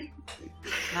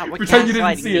 Not what Pretend you didn't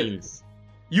gaslighting see it. means.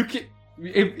 You can.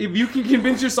 If you can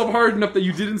convince yourself hard enough that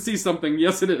you didn't see something,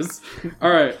 yes, it is. All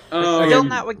right. Still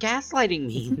not what gaslighting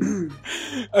means.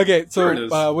 Okay, so Sure it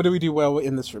is. what do we do well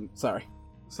in this room? Sorry,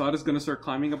 Sada's gonna start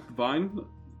climbing up the vine.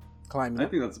 climbing. I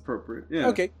up. think that's appropriate. Yeah.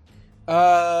 Okay.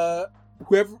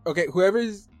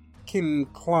 Whoever can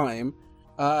climb,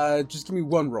 just give me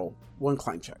one roll, one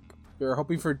climb check. You're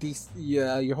hoping for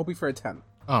you're hoping for a 10.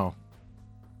 Oh,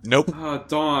 Nope.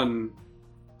 Dawn.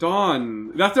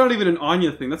 That's not even an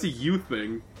Anya thing. That's a you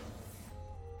thing.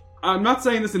 I'm not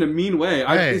saying this in a mean way.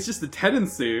 Hey. It's just a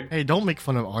tendency. hey! Don't make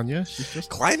fun of Anya. She's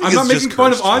just. Climbing I'm is not just making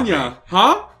fun of cursed for me. Anya,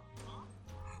 huh?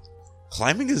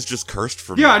 Climbing is just cursed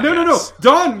for me. Yeah, I no. guess.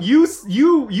 Dawn, you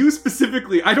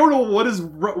specifically. I don't know what is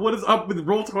up with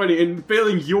Roll20 and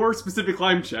failing your specific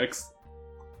climb checks.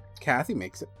 Kathy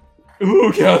makes it.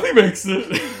 Ooh, Kathy makes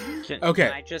it. Okay.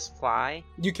 Can I just fly?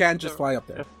 You can just fly up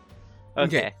there.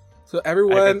 Okay. Okay. So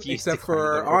everyone refuse to except climb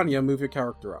for the rope. Anya, move your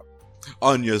character up.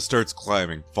 Anya starts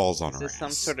climbing, falls on Is her this some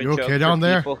ass. sort of You joke okay for down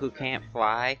there? people who can't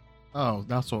fly? Oh,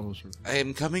 that's what was. I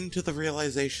am coming to the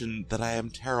realization that I am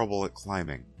terrible at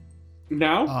climbing.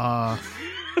 Now?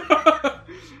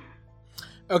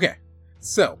 Okay.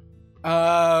 So,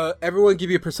 everyone give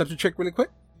you a perception check really quick.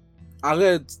 I'm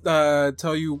gonna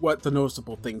tell you what the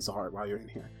noticeable things are while you're in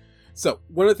here. So,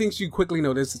 one of the things you quickly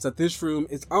notice is that this room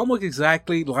is almost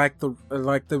exactly like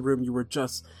the room you were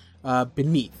just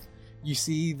beneath. You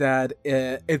see that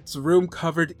it's a room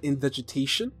covered in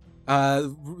vegetation.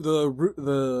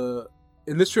 The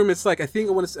in this room, it's like I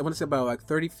want to say about like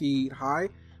 30 feet high,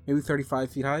 maybe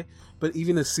 35 feet high. But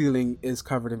even the ceiling is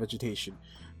covered in vegetation.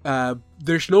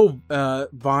 There's no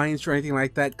vines or anything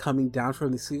like that coming down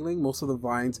from the ceiling. Most of the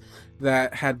vines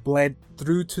that had bled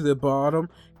through to the bottom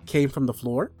came from the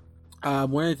floor.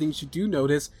 One of the things you do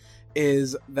notice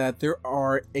is that there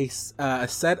are a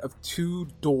set of 2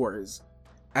 doors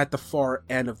at the far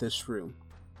end of this room.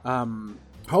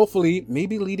 Hopefully,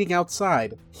 maybe leading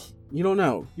outside. You don't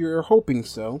know. You're hoping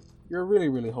so. You're really,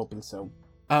 really hoping so.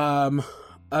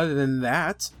 Other than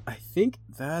that, I think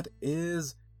that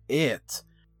is it.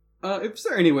 Is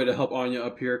there any way to help Anya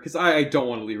up here? Because I don't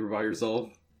want to leave her by herself.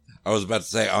 I was about to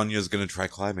say Anya's gonna try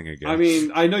climbing again. I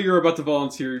mean, I know you're about to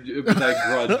volunteer with that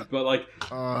grudge, but like,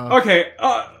 Uh, okay,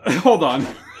 hold on.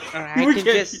 I We can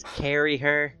can't- just carry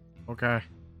her. okay.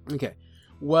 Okay.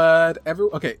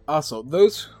 Okay, also,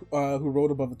 those who rolled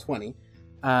above a 20,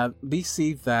 we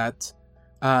see that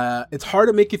it's hard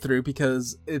to make it through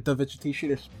because the vegetation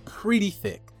is pretty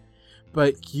thick.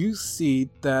 But you see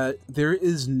that there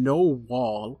is no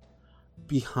wall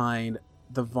behind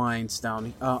the vines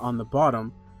down on the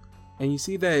bottom. And you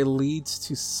see that it leads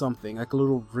to something, like a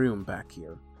little room back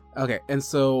here. Okay, and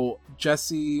so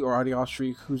Jesse or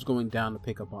Adiashri, who's going down to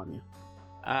pick up on you?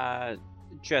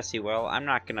 Jesse will. I'm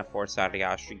not gonna force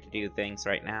Adiashri to do things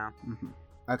right now.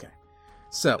 Okay. I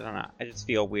So, don't know. I just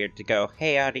feel weird to go,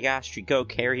 hey Adiashri, go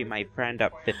carry my friend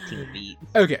up 15 feet.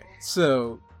 okay,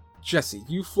 so Jesse,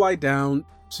 you fly down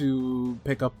to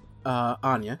pick up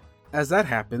Anya. As that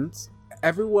happens,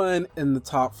 everyone in the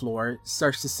top floor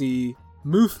starts to see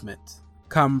movement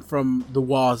come from the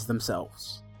walls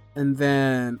themselves. And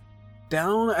then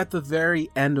down at the very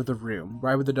end of the room,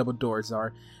 right where the double doors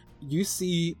are, you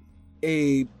see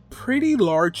a pretty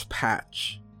large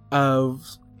patch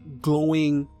of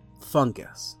glowing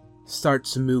fungus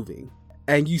starts moving.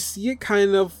 And you see it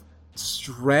kind of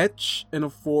stretch in a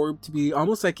form to be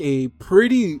almost like a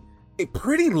pretty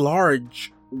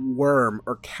large worm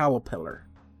or caterpillar.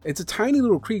 It's a tiny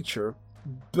little creature,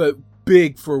 but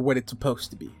big for what it's supposed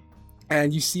to be.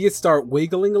 And you see it start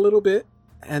wiggling a little bit,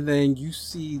 and then you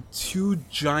see two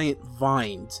giant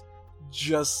vines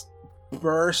just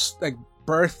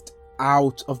birthed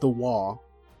out of the wall.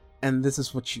 And this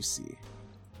is what you see.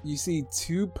 You see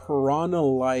two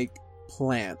piranha-like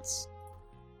plants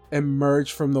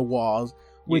emerge from the walls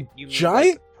with You mean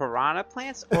giant like piranha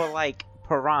plants or like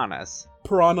piranhas?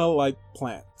 piranha-like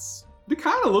plants. They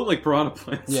kind of look like piranha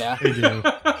plants. Yeah. They do.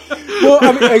 Well,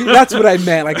 I mean, that's what I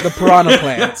meant, like the piranha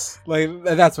plants. Like,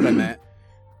 that's what I meant.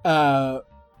 I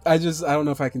don't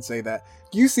know if I can say that.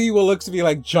 You see what looks to be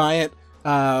like giant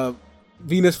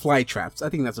Venus flytraps. I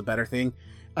think that's a better thing.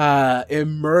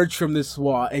 Emerge from this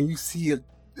wall, and you see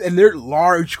and they're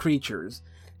large creatures,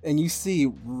 and you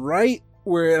see right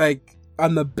where, like,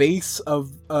 on the base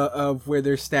of where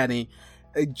they're standing,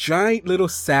 a giant little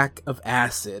sack of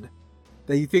acid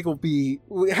that you think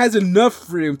it has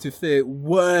enough room to fit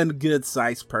one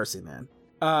good-sized person in.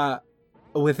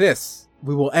 With this,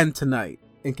 we will end tonight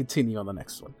and continue on the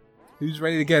next one. Who's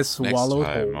ready to get swallowed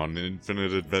Next time whole? on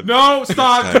Infinite Adventure. No,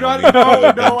 stop! Next Do time not, on the no,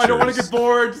 Infinite I don't want to Adventures. get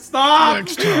bored. Stop!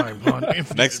 Next time on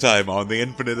Infinite. Next time on the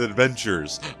Infinite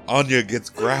Adventures, Anya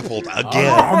gets grappled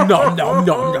again.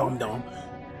 Nom.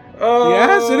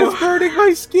 Yes, it is burning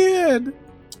my skin.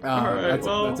 Alright,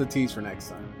 That's a tease for next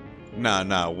time.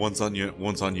 Nah. Once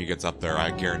Anya gets up there, I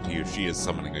guarantee you she is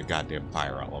summoning a goddamn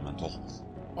fire elemental.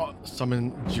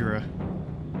 Summon Jira.